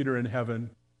huge computer in heaven.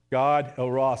 God, El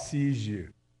Ra, sees you.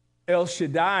 El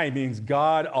Shaddai means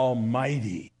God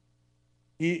Almighty.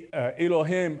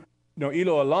 Elohim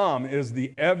is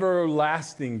the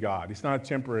everlasting God. He's not a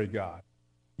temporary God.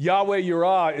 Yahweh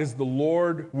Yirah is the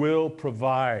Lord will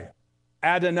provide.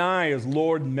 Adonai is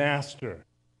Lord Master.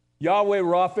 Yahweh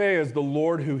Rapha is the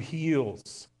Lord who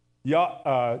heals.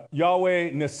 Yahweh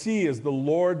Nasi is the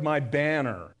Lord my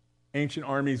banner. Ancient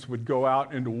armies would go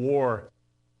out into war.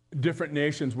 Different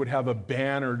nations would have a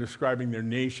banner describing their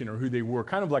nation or who they were,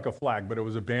 kind of like a flag, but it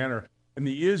was a banner. And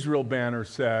the Israel banner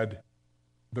said,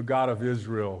 the God of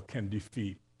Israel can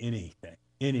defeat anything,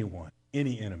 anyone,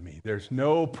 any enemy. There's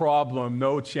no problem,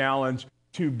 no challenge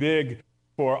too big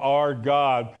for our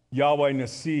God. Yahweh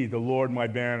Nasi, the Lord my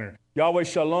banner. Yahweh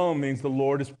Shalom means the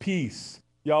Lord is peace.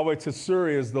 Yahweh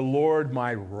Tessuri is the Lord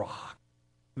my rock.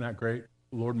 Isn't that great?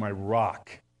 Lord my rock.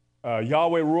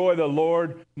 Yahweh Roy, the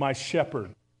Lord my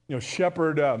shepherd. You know,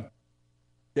 shepherd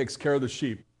takes care of the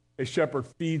sheep. A shepherd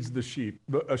feeds the sheep.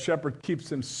 A shepherd keeps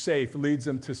them safe, leads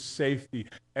them to safety.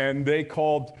 And they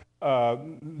called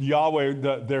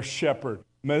Yahweh their shepherd.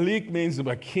 Malik means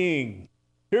a king.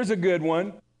 Here's a good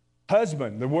one.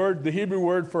 Husband. The Hebrew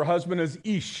word for husband is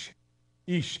ish.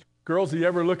 Ish. Girls, do you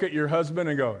ever look at your husband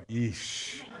and go,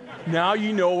 ish? Now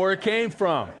you know where it came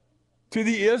from. To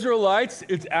the Israelites,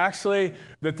 it's actually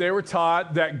that they were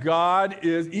taught that God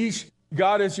is ish.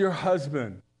 God is your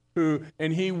husband.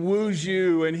 and he woos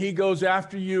you, and he goes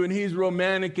after you, and he's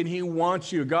romantic, and he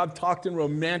wants you. God talked in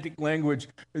romantic language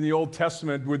in the Old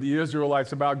Testament with the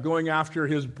Israelites about going after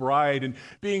his bride and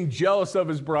being jealous of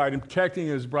his bride and protecting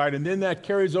his bride. And then that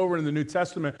carries over in the New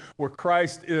Testament where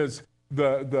Christ is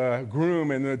the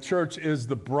groom and the church is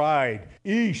the bride.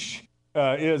 Ish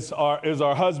is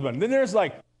our husband. Then there's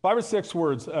like 5 or 6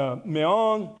 words,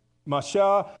 Meon,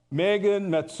 Masha, Megan,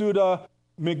 Metsuda,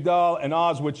 Migdal, and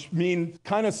Oz, which mean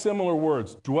kind of similar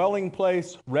words. Dwelling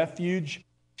place, refuge,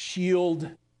 shield,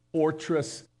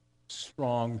 fortress,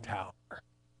 strong tower.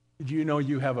 Did you know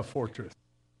you have a fortress?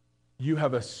 You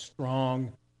have a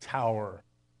strong tower.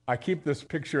 I keep this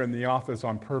picture in the office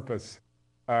on purpose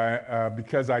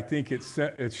because I think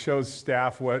it shows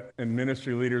staff and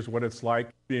ministry leaders what it's like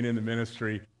being in the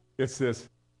ministry. It's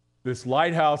this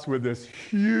lighthouse with this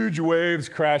huge waves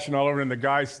crashing all over, and the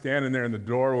guy standing there in the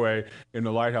doorway in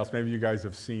the lighthouse. Maybe you guys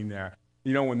have seen that.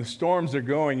 You know, when the storms are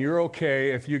going, you're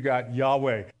okay if you got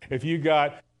Yahweh, if you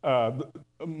got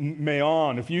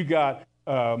Meon, if you got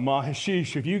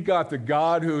Mahashish, if you got the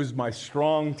God who's my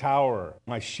strong tower,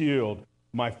 my shield,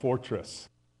 my fortress.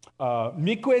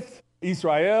 Mikwith,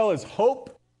 Israel is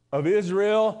hope of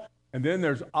Israel, and then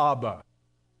there's Abba.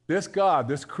 This God,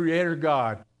 this creator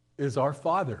God, is our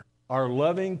Father. Our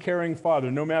loving, caring Father.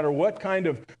 No matter what kind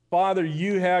of father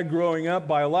you had growing up,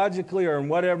 biologically or in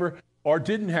whatever, or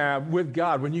didn't have with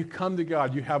God, when you come to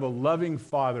God, you have a loving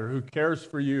Father who cares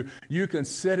for you. You can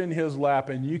sit in his lap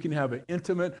and you can have an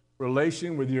intimate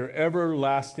relation with your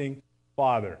everlasting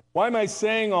Father. Why am I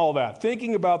saying all that?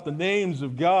 Thinking about the names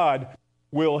of God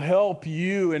will help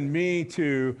you and me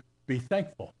to be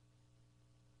thankful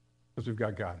because we've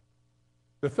got God.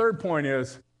 The third point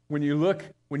is when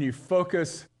you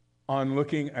focus on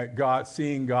looking at God,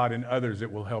 seeing God in others,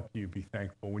 it will help you be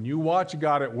thankful. When you watch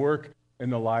God at work in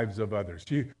the lives of others,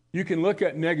 you can look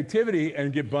at negativity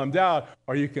and get bummed out,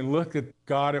 or you can look at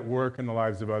God at work in the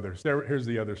lives of others. Here's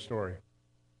the other story.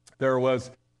 There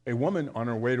was a woman on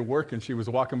her way to work, and she was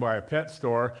walking by a pet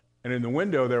store, and in the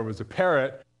window there was a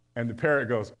parrot, and the parrot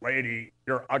goes, "Lady,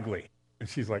 you're ugly." And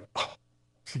she's like, oh.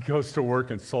 She goes to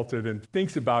work insulted and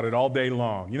thinks about it all day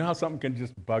long. You know how something can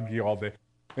just bug you all day?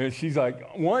 And she's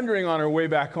like wondering on her way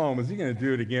back home, is he going to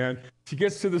do it again? She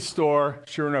gets to the store.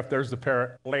 Sure enough, there's the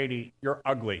parrot. "Lady, you're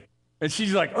ugly." And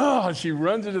she's like, oh, she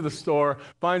runs into the store,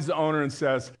 finds the owner and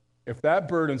says, "If that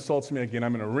bird insults me again,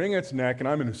 I'm going to wring its neck and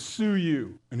I'm going to sue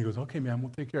you." And he goes, "Okay, ma'am,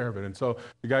 we'll take care of it." And so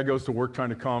the guy goes to work trying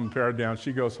to calm the parrot down.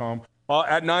 She goes home.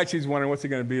 At night, she's wondering what's it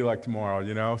going to be like tomorrow,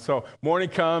 you know? So morning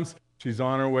comes. She's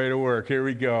on her way to work. Here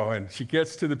we go. And she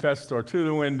gets to the pet store, to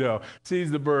the window,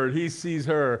 sees the bird. He sees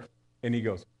her. And he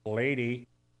goes, "Lady."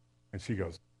 And she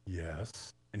goes,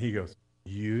 "Yes." And he goes,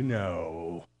 "You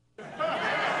know."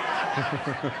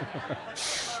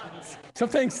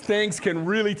 Sometimes things can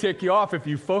really tick you off if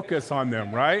you focus on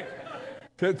them, right?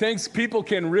 People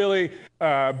can really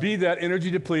be that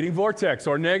energy depleting vortex,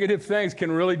 or negative things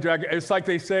can really drag. It's like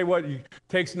they say, it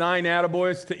takes 9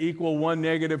 attaboys to equal 1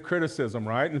 negative criticism,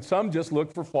 right? And some just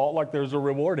look for fault like there's a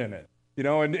reward in it. You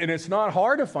know, and it's not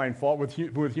hard to find fault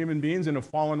with human beings in a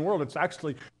fallen world. It's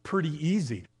actually pretty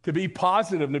easy. To be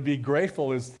positive and to be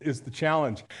grateful is the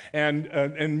challenge.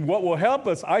 And what will help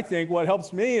us, I think, what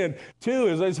helps me too,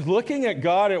 is looking at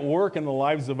God at work in the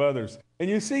lives of others. And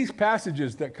you see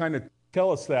passages that kind of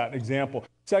tell us that. Example,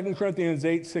 2 Corinthians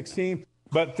 8:16.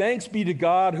 "But thanks be to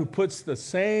God who puts the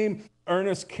same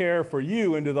earnest care for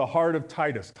you into the heart of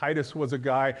Titus." Titus was a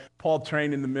guy Paul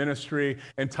trained in the ministry,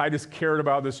 and Titus cared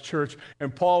about this church.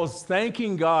 And Paul was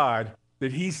thanking God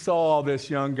that he saw this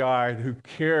young guy who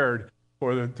cared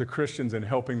for the Christians and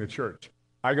helping the church.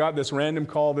 I got this random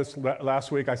call this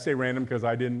last week. I say random because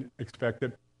I didn't expect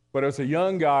it. But it was a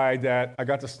young guy that I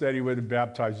got to study with and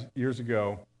baptize years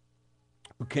ago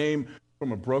who came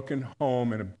from a broken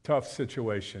home in a tough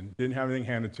situation, didn't have anything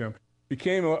handed to him.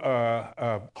 Became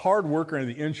a hard worker in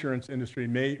the insurance industry,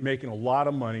 making a lot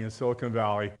of money in Silicon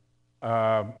Valley.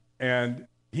 And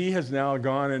he has now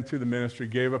gone into the ministry,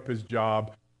 gave up his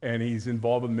job, and he's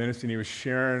involved with ministry. And he was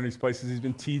sharing these places he's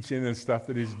been teaching and stuff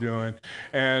that he's doing.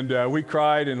 And we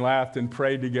cried and laughed and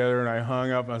prayed together, and I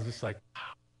hung up. And I was just like,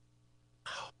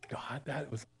 wow, God,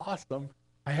 that was awesome.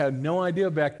 I had no idea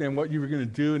back then what you were going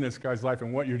to do in this guy's life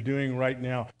and what you're doing right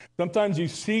now. Sometimes you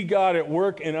see God at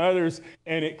work in others,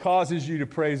 and it causes you to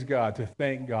praise God, to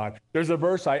thank God. There's a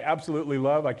verse I absolutely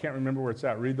love. I can't remember where it's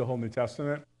at. Read the whole New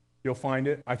Testament. You'll find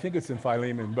it. I think it's in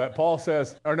Philemon. But Paul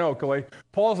says,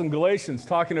 Paul's in Galatians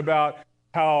talking about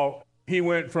how he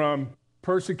went from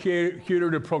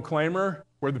persecutor to proclaimer,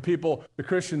 where the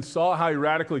Christians saw how he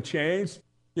radically changed.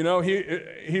 You know,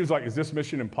 he was like, is this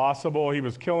mission impossible? He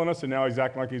was killing us, and now he's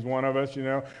acting like he's one of us, you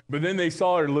know. But then they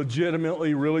saw her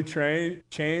legitimately really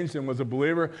changed and was a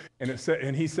believer.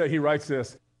 And he writes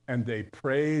this, and they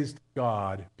praised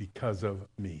God because of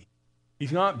me.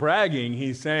 He's not bragging.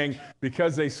 He's saying,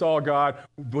 because they saw God,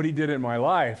 what he did in my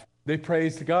life, they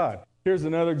praised God. Here's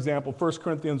another example, 1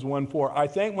 Corinthians 1:4. I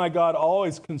thank my God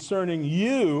always concerning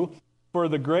you for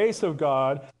the grace of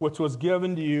God, which was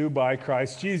given to you by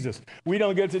Christ Jesus. We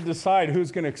don't get to decide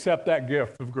who's going to accept that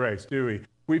gift of grace, do we?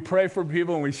 We pray for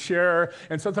people and we share,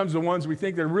 and sometimes the ones we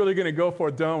think they're really going to go for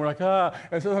it don't. We're like,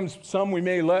 and sometimes some we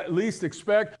may least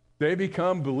expect, they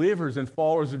become believers and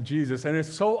followers of Jesus. And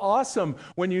it's so awesome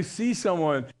when you see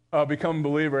someone become a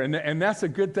believer, and that's a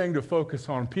good thing to focus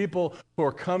on, people who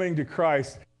are coming to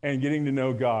Christ and getting to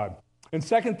know God. In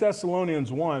 2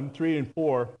 Thessalonians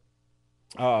 1:3-4,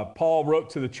 Paul wrote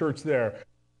to the church there,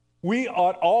 we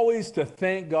ought always to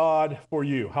thank God for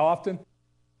you. How often?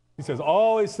 He says,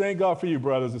 always thank God for you,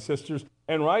 brothers and sisters,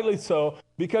 and rightly so,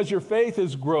 because your faith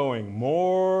is growing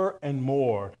more and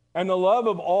more, and the love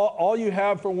of all you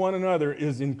have for one another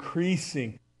is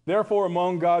increasing. Therefore,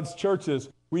 among God's churches,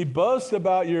 we boast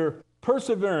about your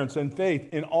perseverance and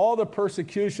faith in all the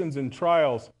persecutions and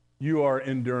trials you are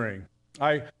enduring.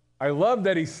 I love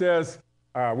that he says,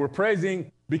 we're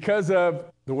praising because of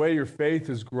the way your faith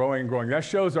is growing and growing. That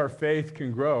shows our faith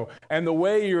can grow. And the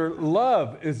way your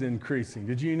love is increasing.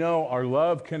 Did you know our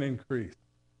love can increase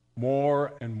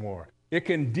more and more? It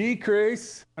can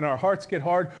decrease and our hearts get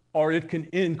hard, or it can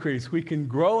increase. We can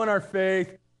grow in our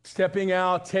faith, stepping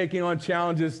out, taking on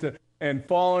challenges and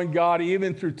following God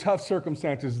even through tough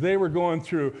circumstances. They were going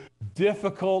through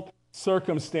difficult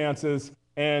circumstances,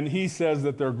 and he says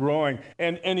that they're growing.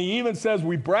 And he even says,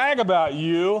 we brag about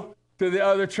you to the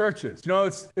other churches. You know,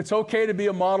 it's okay to be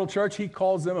a model church. He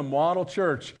calls them a model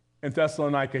church in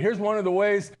Thessalonica. Here's one of the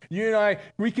ways you and I,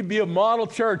 we could be a model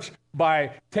church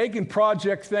by taking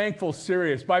Project Thankful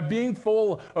serious, by being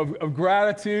full of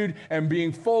gratitude and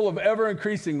being full of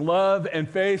ever-increasing love and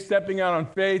faith, stepping out on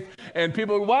faith. And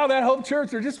people go, wow, that Hope Church,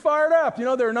 they're just fired up. You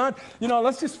know, they're not, you know,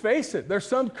 let's just face it. There's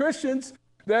some Christians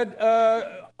that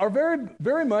are very,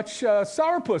 very much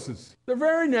sourpusses. They're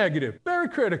very negative, very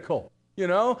critical. You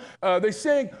know, they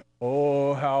sing,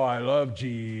 oh, how I love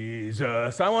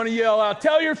Jesus. I want to yell out,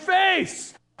 tell your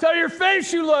face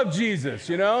you love Jesus,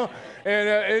 you know.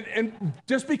 And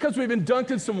just because we've been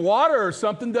dunked in some water or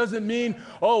something doesn't mean,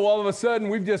 oh, all of a sudden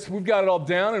we've got it all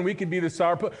down and we can be the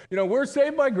sourpuss. You know, we're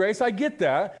saved by grace. I get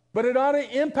that. But it ought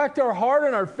to impact our heart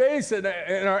and our face and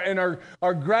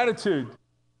our gratitude.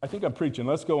 I think I'm preaching.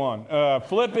 Let's go on.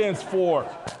 Philippians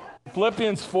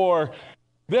 4.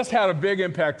 This had a big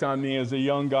impact on me as a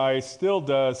young guy, still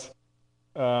does.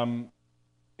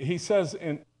 He says,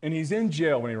 and he's in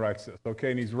jail when he writes this,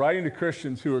 okay? And he's writing to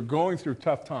Christians who are going through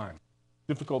tough times,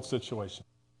 difficult situations.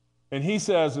 And he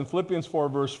says in Philippians 4,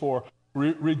 verse 4,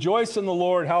 rejoice in the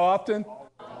Lord. How often?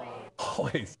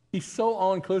 Always. He's so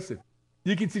all-inclusive.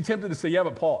 You can be tempted to say, yeah,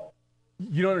 but Paul,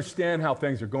 you don't understand how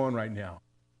things are going right now.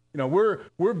 You know,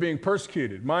 we're being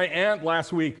persecuted. My aunt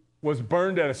last week was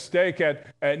burned at a stake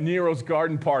at Nero's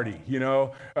garden party, you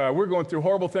know. We're going through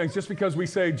horrible things just because we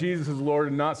say Jesus is Lord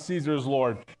and not Caesar is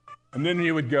Lord. And then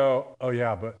he would go, oh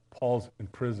yeah, but Paul's in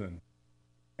prison.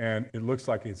 And it looks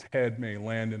like his head may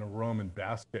land in a Roman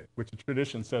basket, which the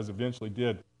tradition says eventually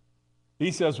did.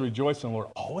 He says, rejoice in the Lord.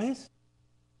 Always?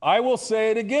 I will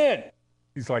say it again.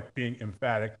 He's like being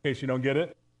emphatic, in case you don't get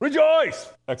it.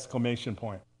 Rejoice! Exclamation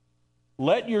point.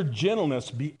 Let your gentleness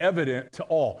be evident to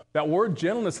all. That word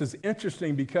gentleness is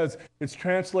interesting because it's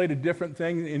translated different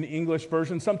things in English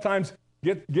versions. Sometimes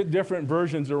get different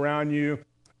versions around you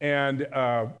and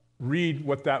read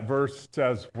what that verse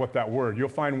says, what that word. You'll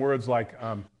find words like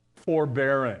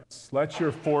forbearance. Let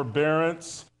your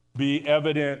forbearance be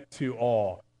evident to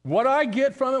all. What I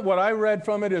get from it, what I read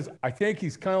from it is, I think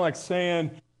he's kind of like saying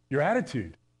your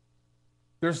attitude.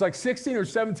 There's like 16 or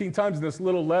 17 times in this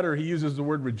little letter he uses the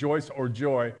word rejoice or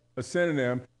joy, a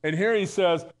synonym. And here he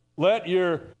says, let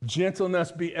your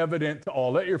gentleness be evident to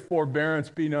all. Let your forbearance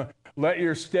be known. Let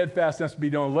your steadfastness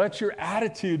be known. Let your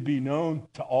attitude be known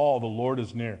to all. The Lord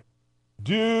is near.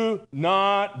 Do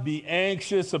not be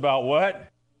anxious about what?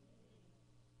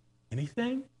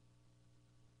 Anything?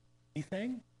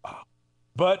 Anything?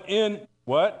 But in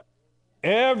what?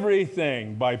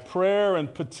 Everything by prayer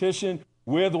and petition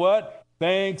with what?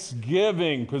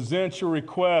 Thanksgiving. Present your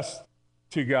request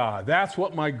to God. That's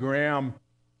what my Graham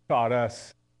taught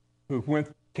us, who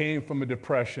came from a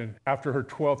depression after her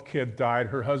 12th kid died.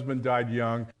 Her husband died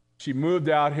young. She moved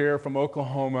out here from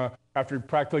Oklahoma after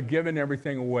practically giving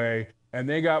everything away. and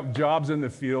they got jobs in the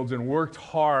fields and worked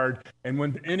hard. And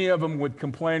when any of them would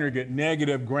complain or get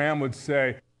negative, Graham would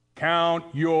say, count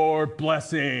your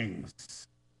blessings.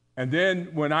 And then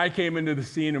when I came into the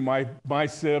scene and my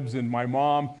sibs and my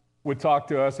mom would talk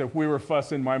to us, if we were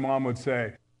fussing, my mom would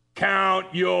say, count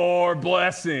your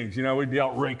blessings. You know, we'd be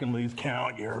out raking leaves,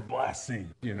 count your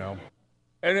blessings, you know.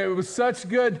 And it was such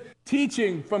good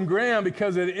teaching from Graham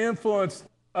because it influenced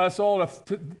us all.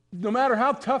 No matter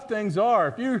how tough things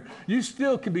are, if you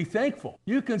still can be thankful.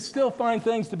 You can still find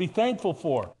things to be thankful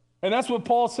for. And that's what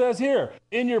Paul says here.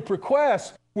 In your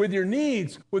requests, with your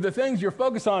needs, with the things you're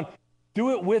focused on,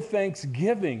 do it with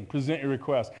thanksgiving. Present your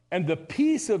request. And the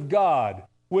peace of God,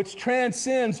 which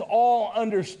transcends all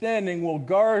understanding, will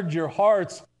guard your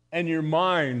hearts and your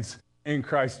minds in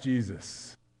Christ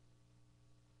Jesus.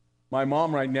 My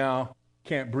mom right now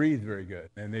can't breathe very good,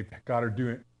 and they've got her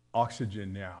doing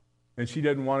oxygen now. And she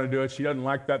doesn't want to do it. She doesn't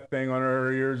like that thing on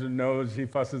her ears and nose. She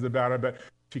fusses about it, but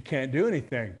she can't do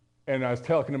anything. And I was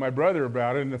talking to my brother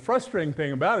about it, and the frustrating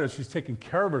thing about it is she's taking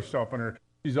care of herself, and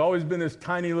she's always been this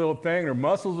tiny little thing. Her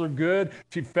muscles are good.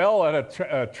 She fell at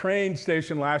a train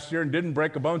station last year and didn't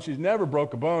break a bone. She's never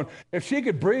broke a bone. If she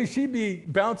could breathe, she'd be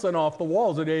bouncing off the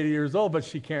walls at 80 years old, but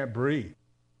she can't breathe.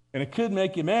 And it could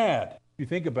make you mad if you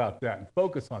think about that and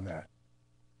focus on that.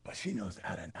 But she knows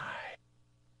Adonai.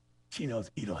 She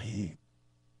knows Elohim.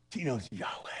 She knows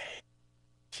Yahweh.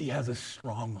 She has a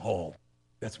stronghold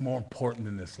that's more important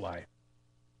than this life.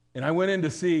 And I went in to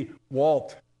see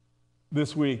Walt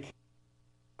this week.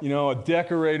 You know, a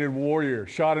decorated warrior,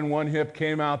 shot in one hip,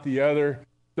 came out the other.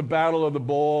 The Battle of the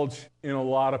Bulge, in a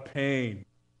lot of pain.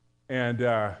 And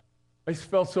I just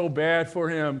felt so bad for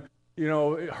him, you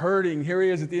know, hurting. Here he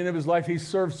is at the end of his life. He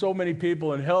served so many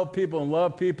people and helped people and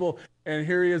loved people. And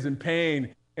here he is in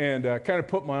pain. And kind of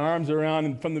put my arms around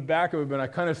him from the back of him, and I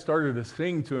kind of started to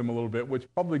sing to him a little bit, which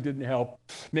probably didn't help.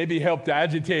 Maybe helped to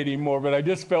agitate him more, but I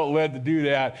just felt led to do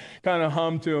that. Kind of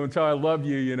hum to him until I love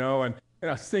you, you know. And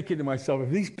I was thinking to myself, if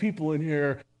these people in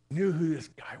here knew who this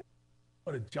guy was,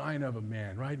 what a giant of a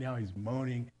man. Right now he's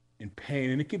moaning in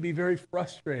pain, and it can be very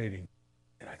frustrating.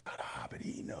 And I thought, but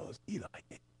he knows Eli.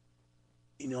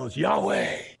 He knows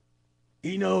Yahweh.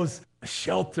 He knows a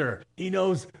shelter. He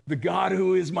knows the God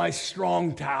who is my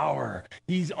strong tower.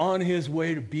 He's on his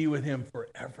way to be with him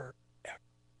forever, ever,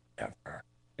 ever.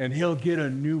 And he'll get a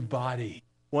new body.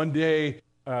 One day,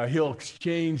 he'll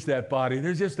exchange that body.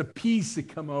 There's just a peace that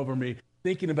come over me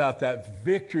thinking about that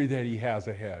victory that he has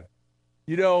ahead.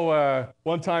 You know,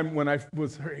 one time when I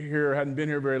was here, hadn't been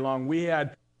here very long, we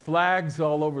had flags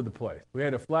all over the place. We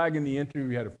had a flag in the entry.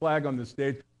 We had a flag on the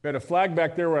stage. We had a flag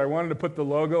back there where I wanted to put the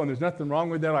logo, and there's nothing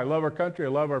wrong with that. I love our country. I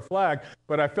love our flag.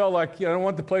 But I felt like, I don't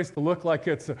want the place to look like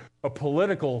it's a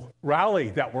political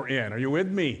rally that we're in. Are you with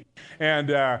me? And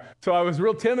so I was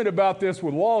real timid about this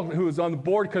with Walt, who was on the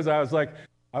board, because I was like,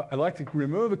 I'd like to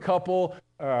remove a couple.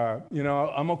 You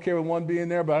know, I'm okay with one being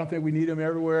there, but I don't think we need them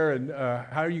everywhere. And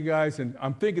how are you guys? And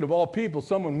I'm thinking of all people,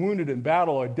 someone wounded in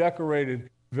battle, a decorated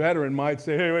veteran might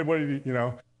say, hey, wait, what are you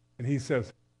know? And he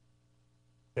says,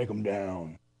 take them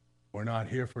down. We're not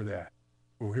here for that.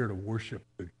 We're here to worship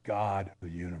the God of the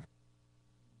universe.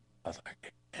 I was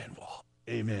like, amen, Walt.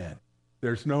 Amen.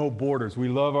 There's no borders. We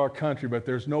love our country, but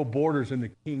there's no borders in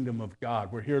the kingdom of God.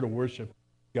 We're here to worship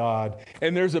God.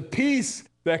 And there's a peace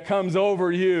that comes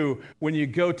over you when you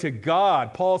go to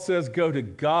God. Paul says, go to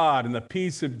God, and the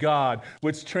peace of God,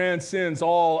 which transcends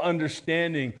all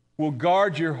understanding, will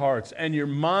guard your hearts and your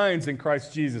minds in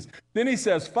Christ Jesus. Then he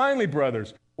says, finally,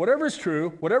 brothers, whatever is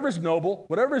true, whatever is noble,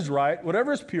 whatever is right,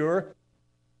 whatever is pure,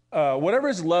 whatever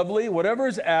is lovely, whatever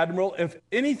is admirable, if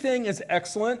anything is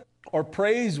excellent or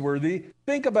praiseworthy,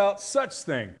 think about such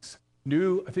things.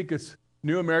 I think it's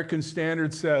New American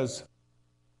Standard says,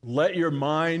 let your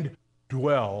mind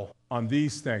dwell on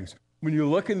these things. When you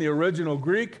look in the original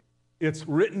Greek, it's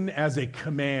written as a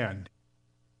command.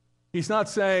 He's not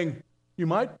saying, you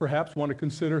might perhaps want to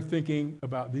consider thinking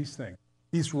about these things.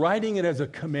 He's writing it as a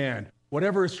command.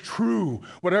 Whatever is true,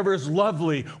 whatever is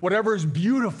lovely, whatever is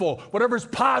beautiful, whatever is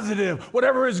positive,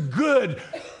 whatever is good,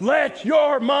 let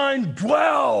your mind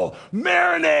dwell,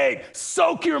 marinate,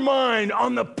 soak your mind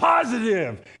on the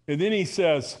positive. And then he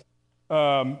says,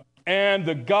 and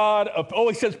the God of,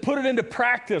 he says, put it into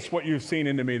practice what you've seen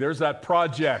into me. There's that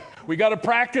project. We got to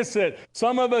practice it.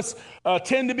 Some of us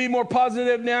tend to be more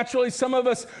positive naturally. Some of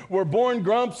us were born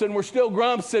grumps and we're still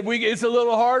grumps. And it's a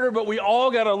little harder, but we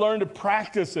all got to learn to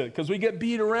practice it because we get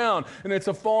beat around and it's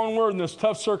a fallen word in those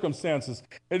tough circumstances.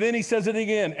 And then he says it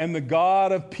again, and the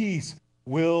God of peace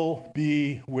will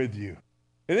be with you.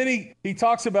 And then he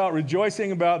talks about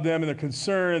rejoicing about them and their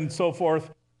concern and so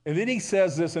forth. And then he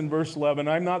says this in verse 11,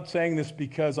 I'm not saying this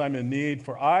because I'm in need,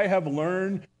 for I have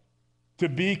learned to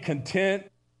be content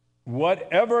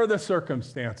whatever the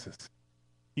circumstances.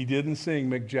 He didn't sing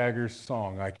Mick Jagger's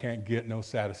song, I Can't Get No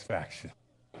Satisfaction.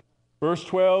 Verse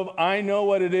 12, I know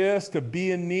what it is to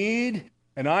be in need,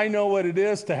 and I know what it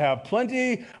is to have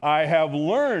plenty. I have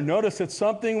learned. Notice it's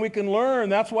something we can learn.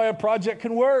 That's why a project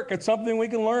can work. It's something we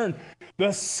can learn.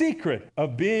 The secret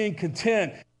of being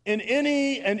content in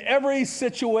any and every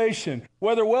situation,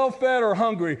 whether well-fed or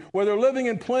hungry, whether living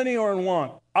in plenty or in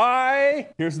want.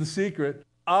 Here's the secret,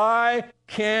 I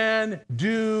can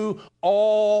do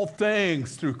all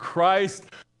things through Christ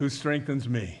who strengthens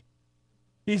me.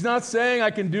 He's not saying I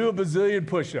can do a bazillion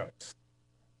push-ups.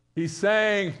 He's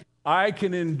saying I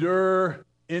can endure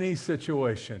any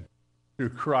situation through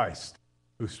Christ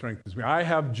who strengthens me. I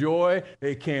have joy.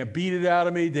 They can't beat it out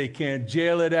of me. They can't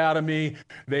jail it out of me.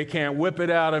 They can't whip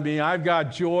it out of me. I've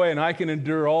got joy, and I can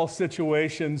endure all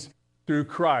situations through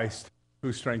Christ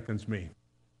who strengthens me.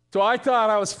 So I thought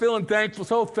I was feeling thankful,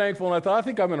 so thankful, and I thought, I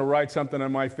think I'm going to write something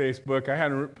on my Facebook. I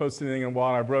hadn't posted anything in a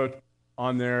while. I wrote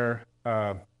on there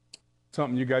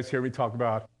something you guys hear me talk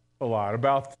about a lot.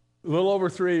 About a little over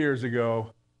 3 years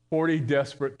ago, 40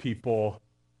 desperate people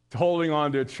holding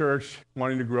on to a church,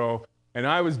 wanting to grow. And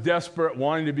I was desperate,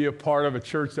 wanting to be a part of a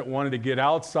church that wanted to get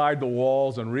outside the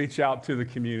walls and reach out to the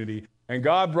community. And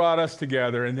God brought us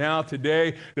together. And now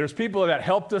today, there's people that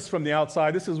helped us from the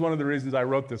outside. This is one of the reasons I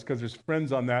wrote this, because there's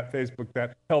friends on that Facebook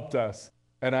that helped us.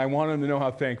 And I want them to know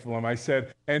how thankful I am. I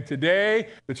said, and today,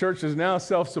 the church is now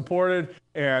self-supported,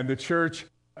 and the church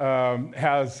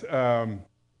has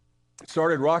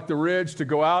started Rock the Ridge to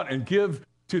go out and give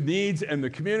to needs in the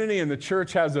community, and the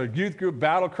church has a youth group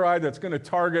battle cry that's going to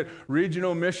target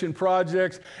regional mission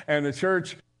projects, and the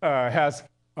church has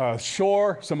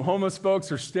Shore. Some homeless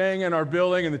folks are staying in our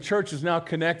building, and the church is now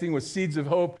connecting with Seeds of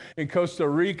Hope in Costa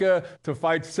Rica to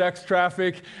fight sex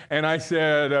traffic. And I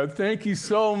said, thank you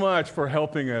so much for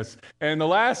helping us. And the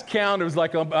last count, it was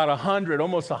like about 100,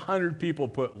 almost 100 people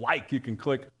put like. You can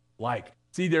click like.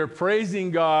 See, they're praising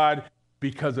God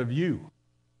because of you.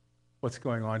 What's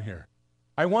going on here?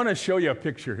 I want to show you a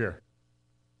picture here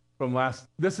from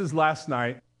this is last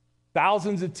night.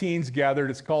 Thousands of teens gathered.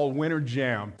 It's called Winter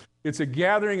Jam. It's a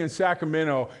gathering in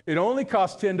Sacramento. It only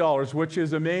costs $10, which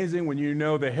is amazing when you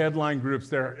know the headline groups.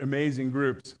 They're amazing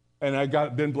groups.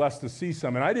 And been blessed to see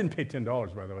some. And I didn't pay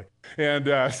 $10, by the way.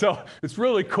 And so it's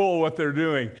really cool what they're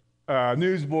doing.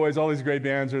 Newsboys, all these great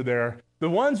bands are there. The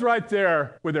ones right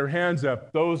there with their hands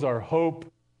up, those are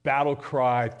Hope Battle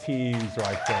Cry teens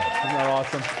right there. Isn't that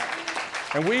awesome?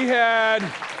 And we had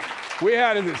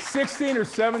is it 16 or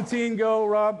 17 go,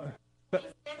 Rob?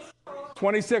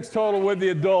 26 total with the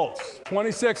adults.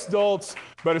 26 adults,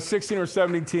 but a 16 or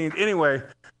 17 teens. Anyway,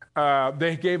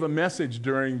 they gave a message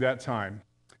during that time.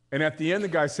 And at the end, the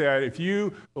guy said, if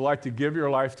you would like to give your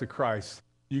life to Christ,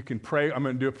 you can pray. I'm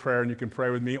going to do a prayer, and you can pray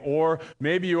with me. Or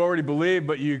maybe you already believe,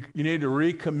 but you need to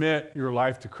recommit your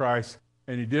life to Christ.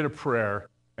 And he did a prayer.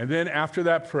 And then after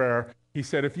that prayer, he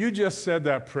said, if you just said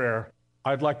that prayer,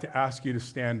 I'd like to ask you to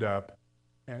stand up.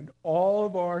 And all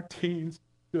of our teens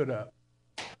stood up.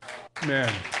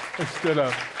 Man, they stood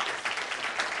up.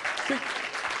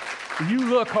 If you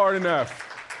look hard enough,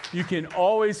 you can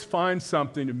always find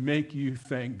something to make you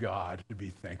thank God, to be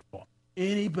thankful.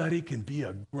 Anybody can be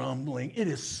a grumbling. It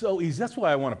is so easy. That's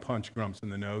why I want to punch Grumps in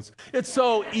the nose. It's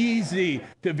so easy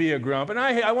to be a grump. And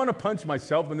I want to punch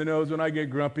myself in the nose when I get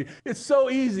grumpy. It's so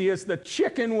easy. It's the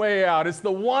chicken way out. It's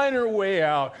the whiner way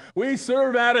out. We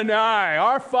serve Adonai.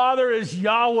 Our Father is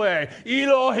Yahweh,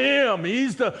 Elohim.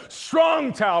 He's the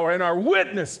strong tower and our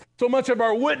witness. So much of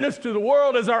our witness to the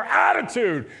world is our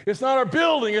attitude. It's not our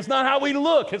building. It's not how we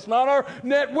look. It's not our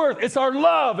net worth. It's our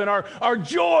love and our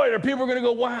joy. And people are going to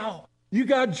go, wow. You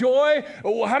got joy?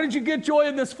 Well, how did you get joy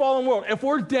in this fallen world? If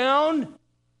we're down,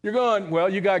 you're going, well,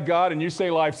 you got God and you say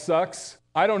life sucks.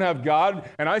 I don't have God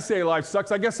and I say life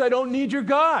sucks. I guess I don't need your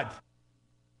God.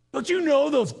 Don't you know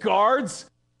those guards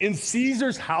in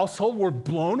Caesar's household were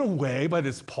blown away by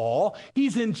this Paul?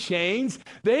 He's in chains.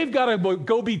 They've got to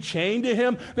go be chained to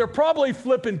him. They're probably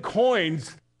flipping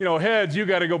coins. Heads, you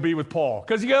got to go be with Paul.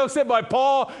 Because you got to sit by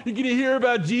Paul, you can hear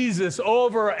about Jesus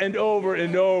over and over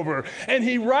and over. And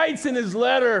he writes in his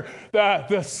letter that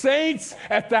the saints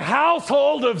at the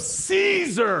household of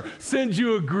Caesar send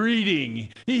you a greeting.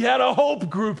 He had a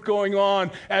hope group going on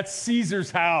at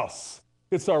Caesar's house.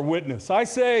 It's our witness. I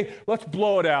say, let's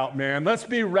blow it out, man. Let's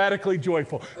be radically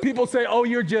joyful. People say, oh,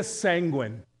 you're just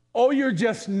sanguine. Oh, you're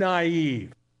just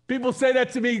naive. People say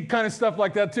that to me, kind of stuff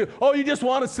like that too. Oh, you just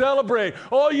want to celebrate.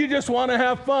 Oh, you just want to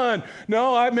have fun.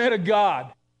 No, I met a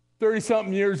God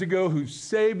 30-something years ago who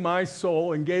saved my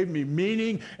soul and gave me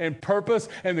meaning and purpose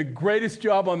and the greatest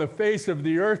job on the face of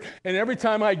the earth. And every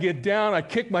time I get down, I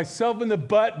kick myself in the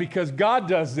butt because God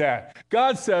does that.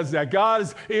 God says that. God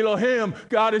is Elohim.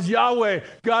 God is Yahweh.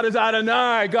 God is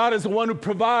Adonai. God is the one who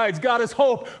provides. God is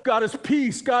hope. God is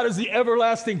peace. God is the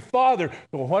everlasting Father.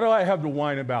 Well, what do I have to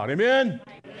whine about? Amen?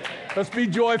 Let's be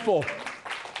joyful.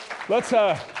 Let's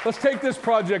take this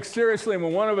project seriously. And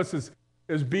when one of us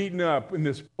is beaten up in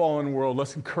this fallen world,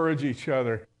 let's encourage each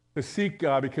other to seek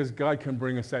God, because God can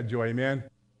bring us that joy. Amen?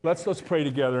 Let's pray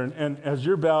together. And as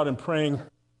you're bowed and praying,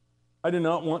 I do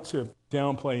not want to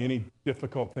downplay any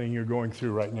difficult thing you're going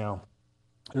through right now.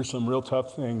 There's some real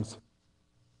tough things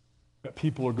that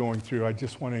people are going through. I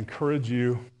just want to encourage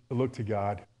you to look to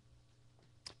God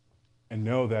and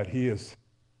know that He is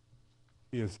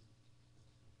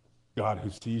God who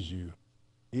sees you.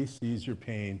 He sees your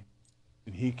pain,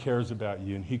 and He cares about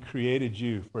you, and He created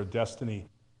you for a destiny.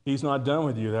 He's not done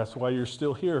with you. That's why you're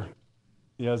still here.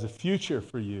 He has a future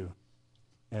for you,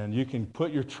 and you can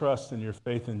put your trust and your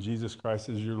faith in Jesus Christ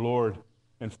as your Lord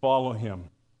and follow Him.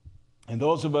 And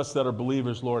those of us that are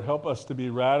believers, Lord, help us to be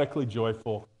radically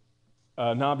joyful,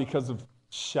 not because of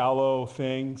shallow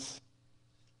things,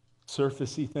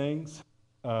 surfacey things,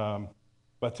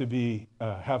 but to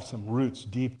have some roots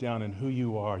deep down in who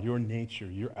you are, your nature,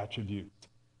 your attributes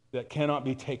that cannot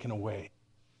be taken away.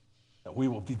 That we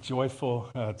will be joyful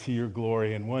to your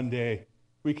glory. And one day,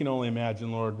 we can only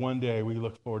imagine, Lord, one day we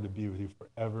look forward to be with you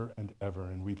forever and ever.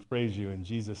 And we praise you in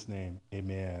Jesus' name.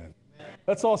 Amen.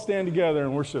 Let's all stand together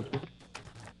and worship.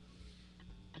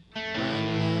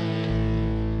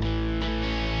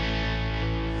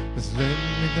 Has led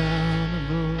me down a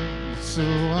road so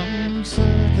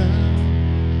uncertain.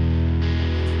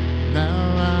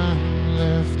 Now I'm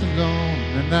left alone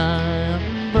and I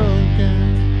am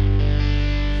broken,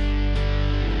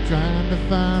 trying to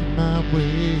find my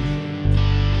way,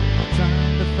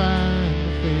 trying to find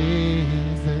the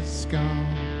faith that's gone.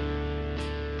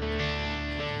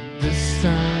 This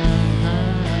time I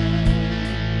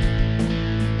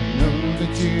know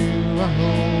that you are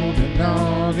holding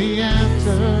all the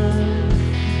answers,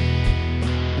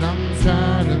 and I'm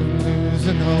tired of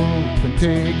losing hope and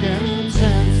taking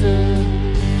chances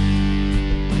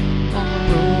on a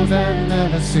road I've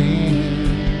never seen,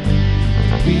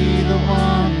 to be the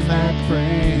one that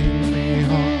brings me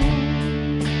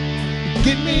home.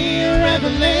 Give me a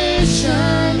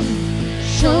revelation,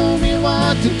 show me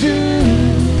what to do,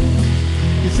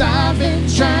 'cause I've been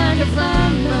trying to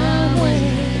find my way,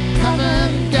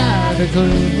 haven't got a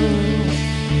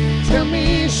clue. Tell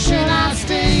me, should I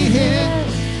stay here?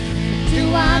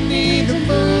 Do I need to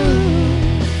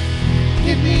move?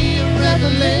 Give me a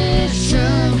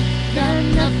revelation. Got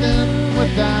nothing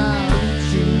without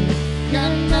you.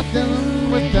 Got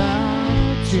nothing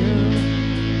without you.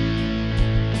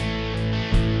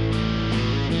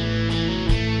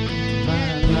 My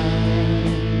life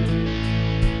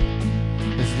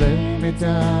has led me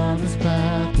down this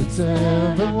path that's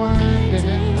ever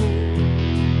winding.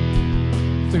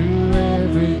 Through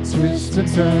every twist and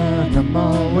turn, I'm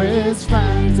always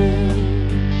finding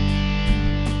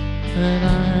that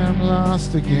I am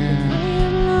lost again.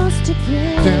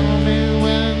 Tell me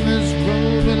when this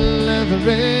road will ever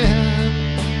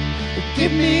end.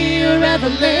 Give me a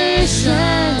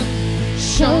revelation,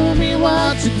 show me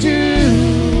what to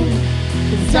do,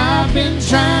 'cause I've been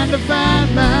trying to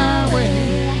find my way,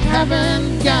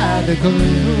 haven't got a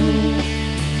clue.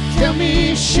 Tell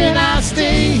me, should I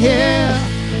stay here?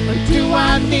 Or do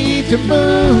I need to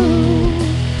move?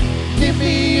 Give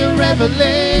me a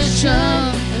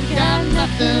revelation. Got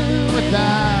nothing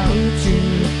without you.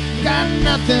 Got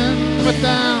nothing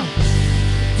without.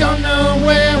 Don't know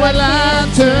where will I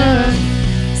turn.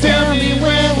 Tell me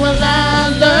where will I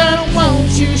learn.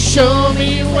 Won't you show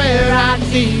me where I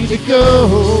need to go?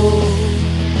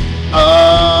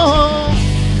 Oh,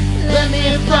 let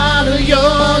me follow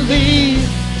your lead.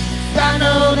 I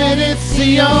know that it's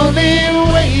the only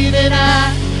way that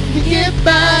I can get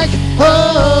back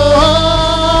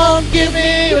home. Give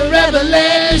me a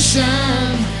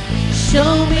revelation,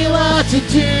 show me what to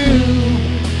do,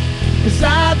 'cause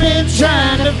I've been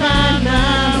trying to find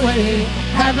my way,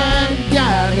 haven't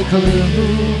got a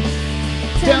clue.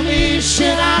 Tell me,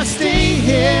 should I stay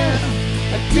here,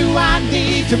 or do I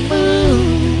need to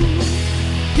move?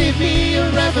 Give me a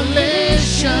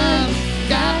revelation.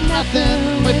 Got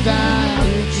nothing without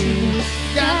you.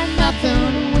 Got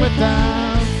nothing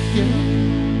without you.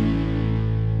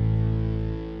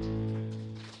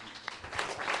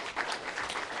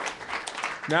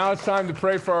 Now it's time to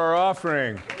pray for our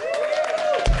offering.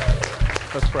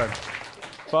 Let's pray.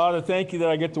 Father, thank you that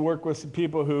I get to work with some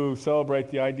people who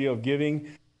celebrate the idea of giving.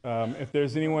 If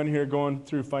there's anyone here going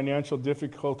through financial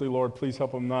difficulty, Lord, please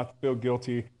help them not to feel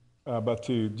guilty, but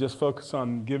to just focus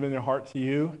on giving their heart to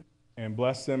you and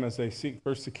bless them as they seek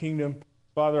first the kingdom.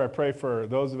 Father, I pray for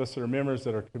those of us that are members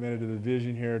that are committed to the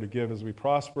vision here to give as we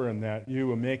prosper, and that you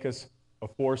will make us a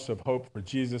force of hope for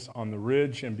Jesus on the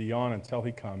ridge and beyond until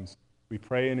he comes. We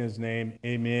pray in his name,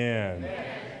 amen.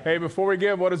 Hey, before we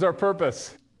give, what is our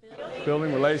purpose?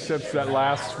 Building relationships that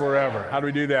last forever. How do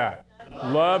we do that?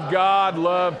 Love God,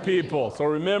 love people. So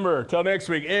remember, till next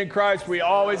week, in Christ we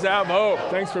always have hope.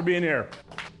 Thanks for being here.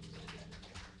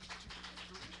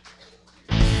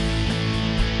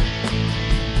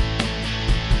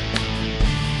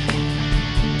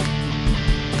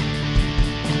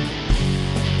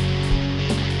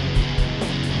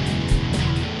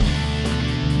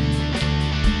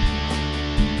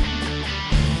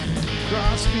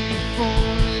 Cross before,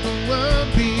 leave the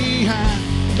world behind.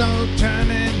 No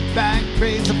turning back,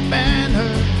 raise the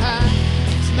banner high.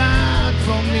 It's not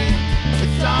for me,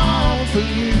 it's all for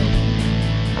you.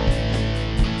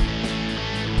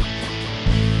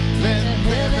 Let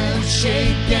heaven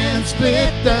shake and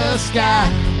split the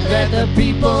sky. Let the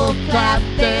people clap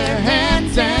their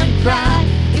hands and cry.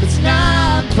 It's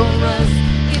not for us,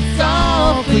 it's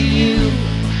all for you.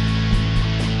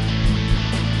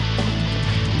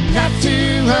 Not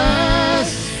to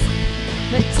us,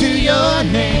 but to your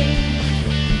name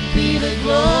be the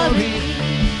glory.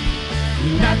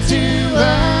 Not to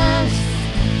us,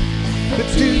 but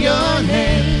to your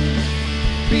name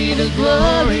be the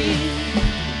glory.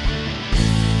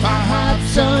 Our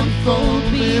hearts unfold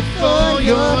before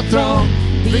your throne,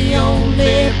 the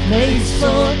only place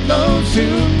for those who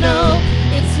know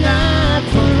it's not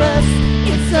for us,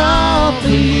 it's all for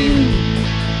you.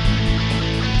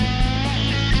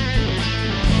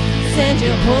 Send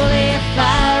your holy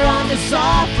fire on this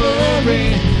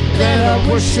offering. Let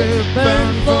our worship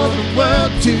burn for the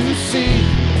world to see.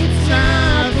 It's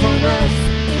not for us,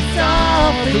 it's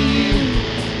all for you.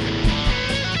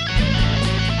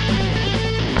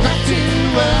 Not to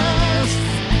us,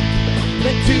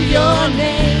 but to your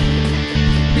name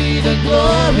be the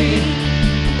glory.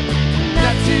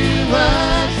 Not to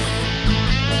us,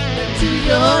 but to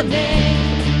your name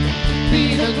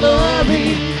be the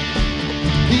glory.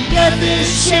 The earth is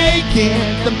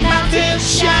shaking, the mountains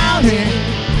shouting.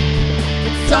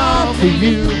 It's all for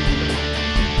you.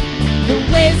 The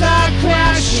waves are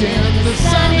crashing, the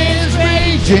sun is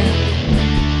raging.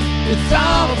 It's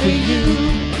all for you.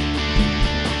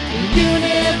 The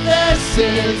universe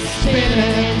is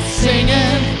spinning,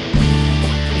 singing.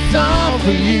 It's all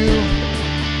for you.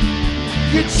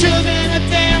 Your children are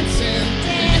dancing,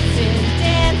 dancing,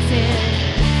 dancing.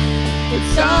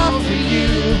 It's all for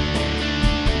you.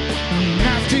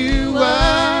 Not to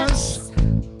us,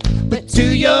 but to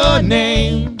your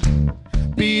name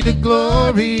be the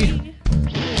glory.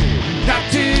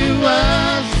 Not to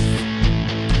us,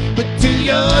 but to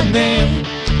your name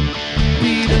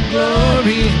be the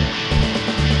glory.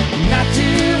 Not to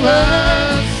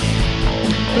us,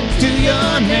 but to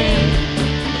your name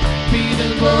be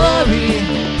the glory.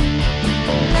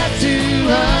 Not to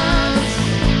us,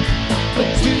 but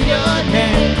to your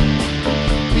name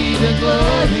be the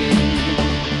glory.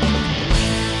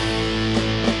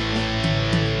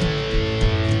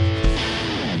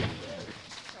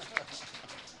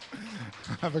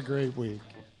 Have a great week.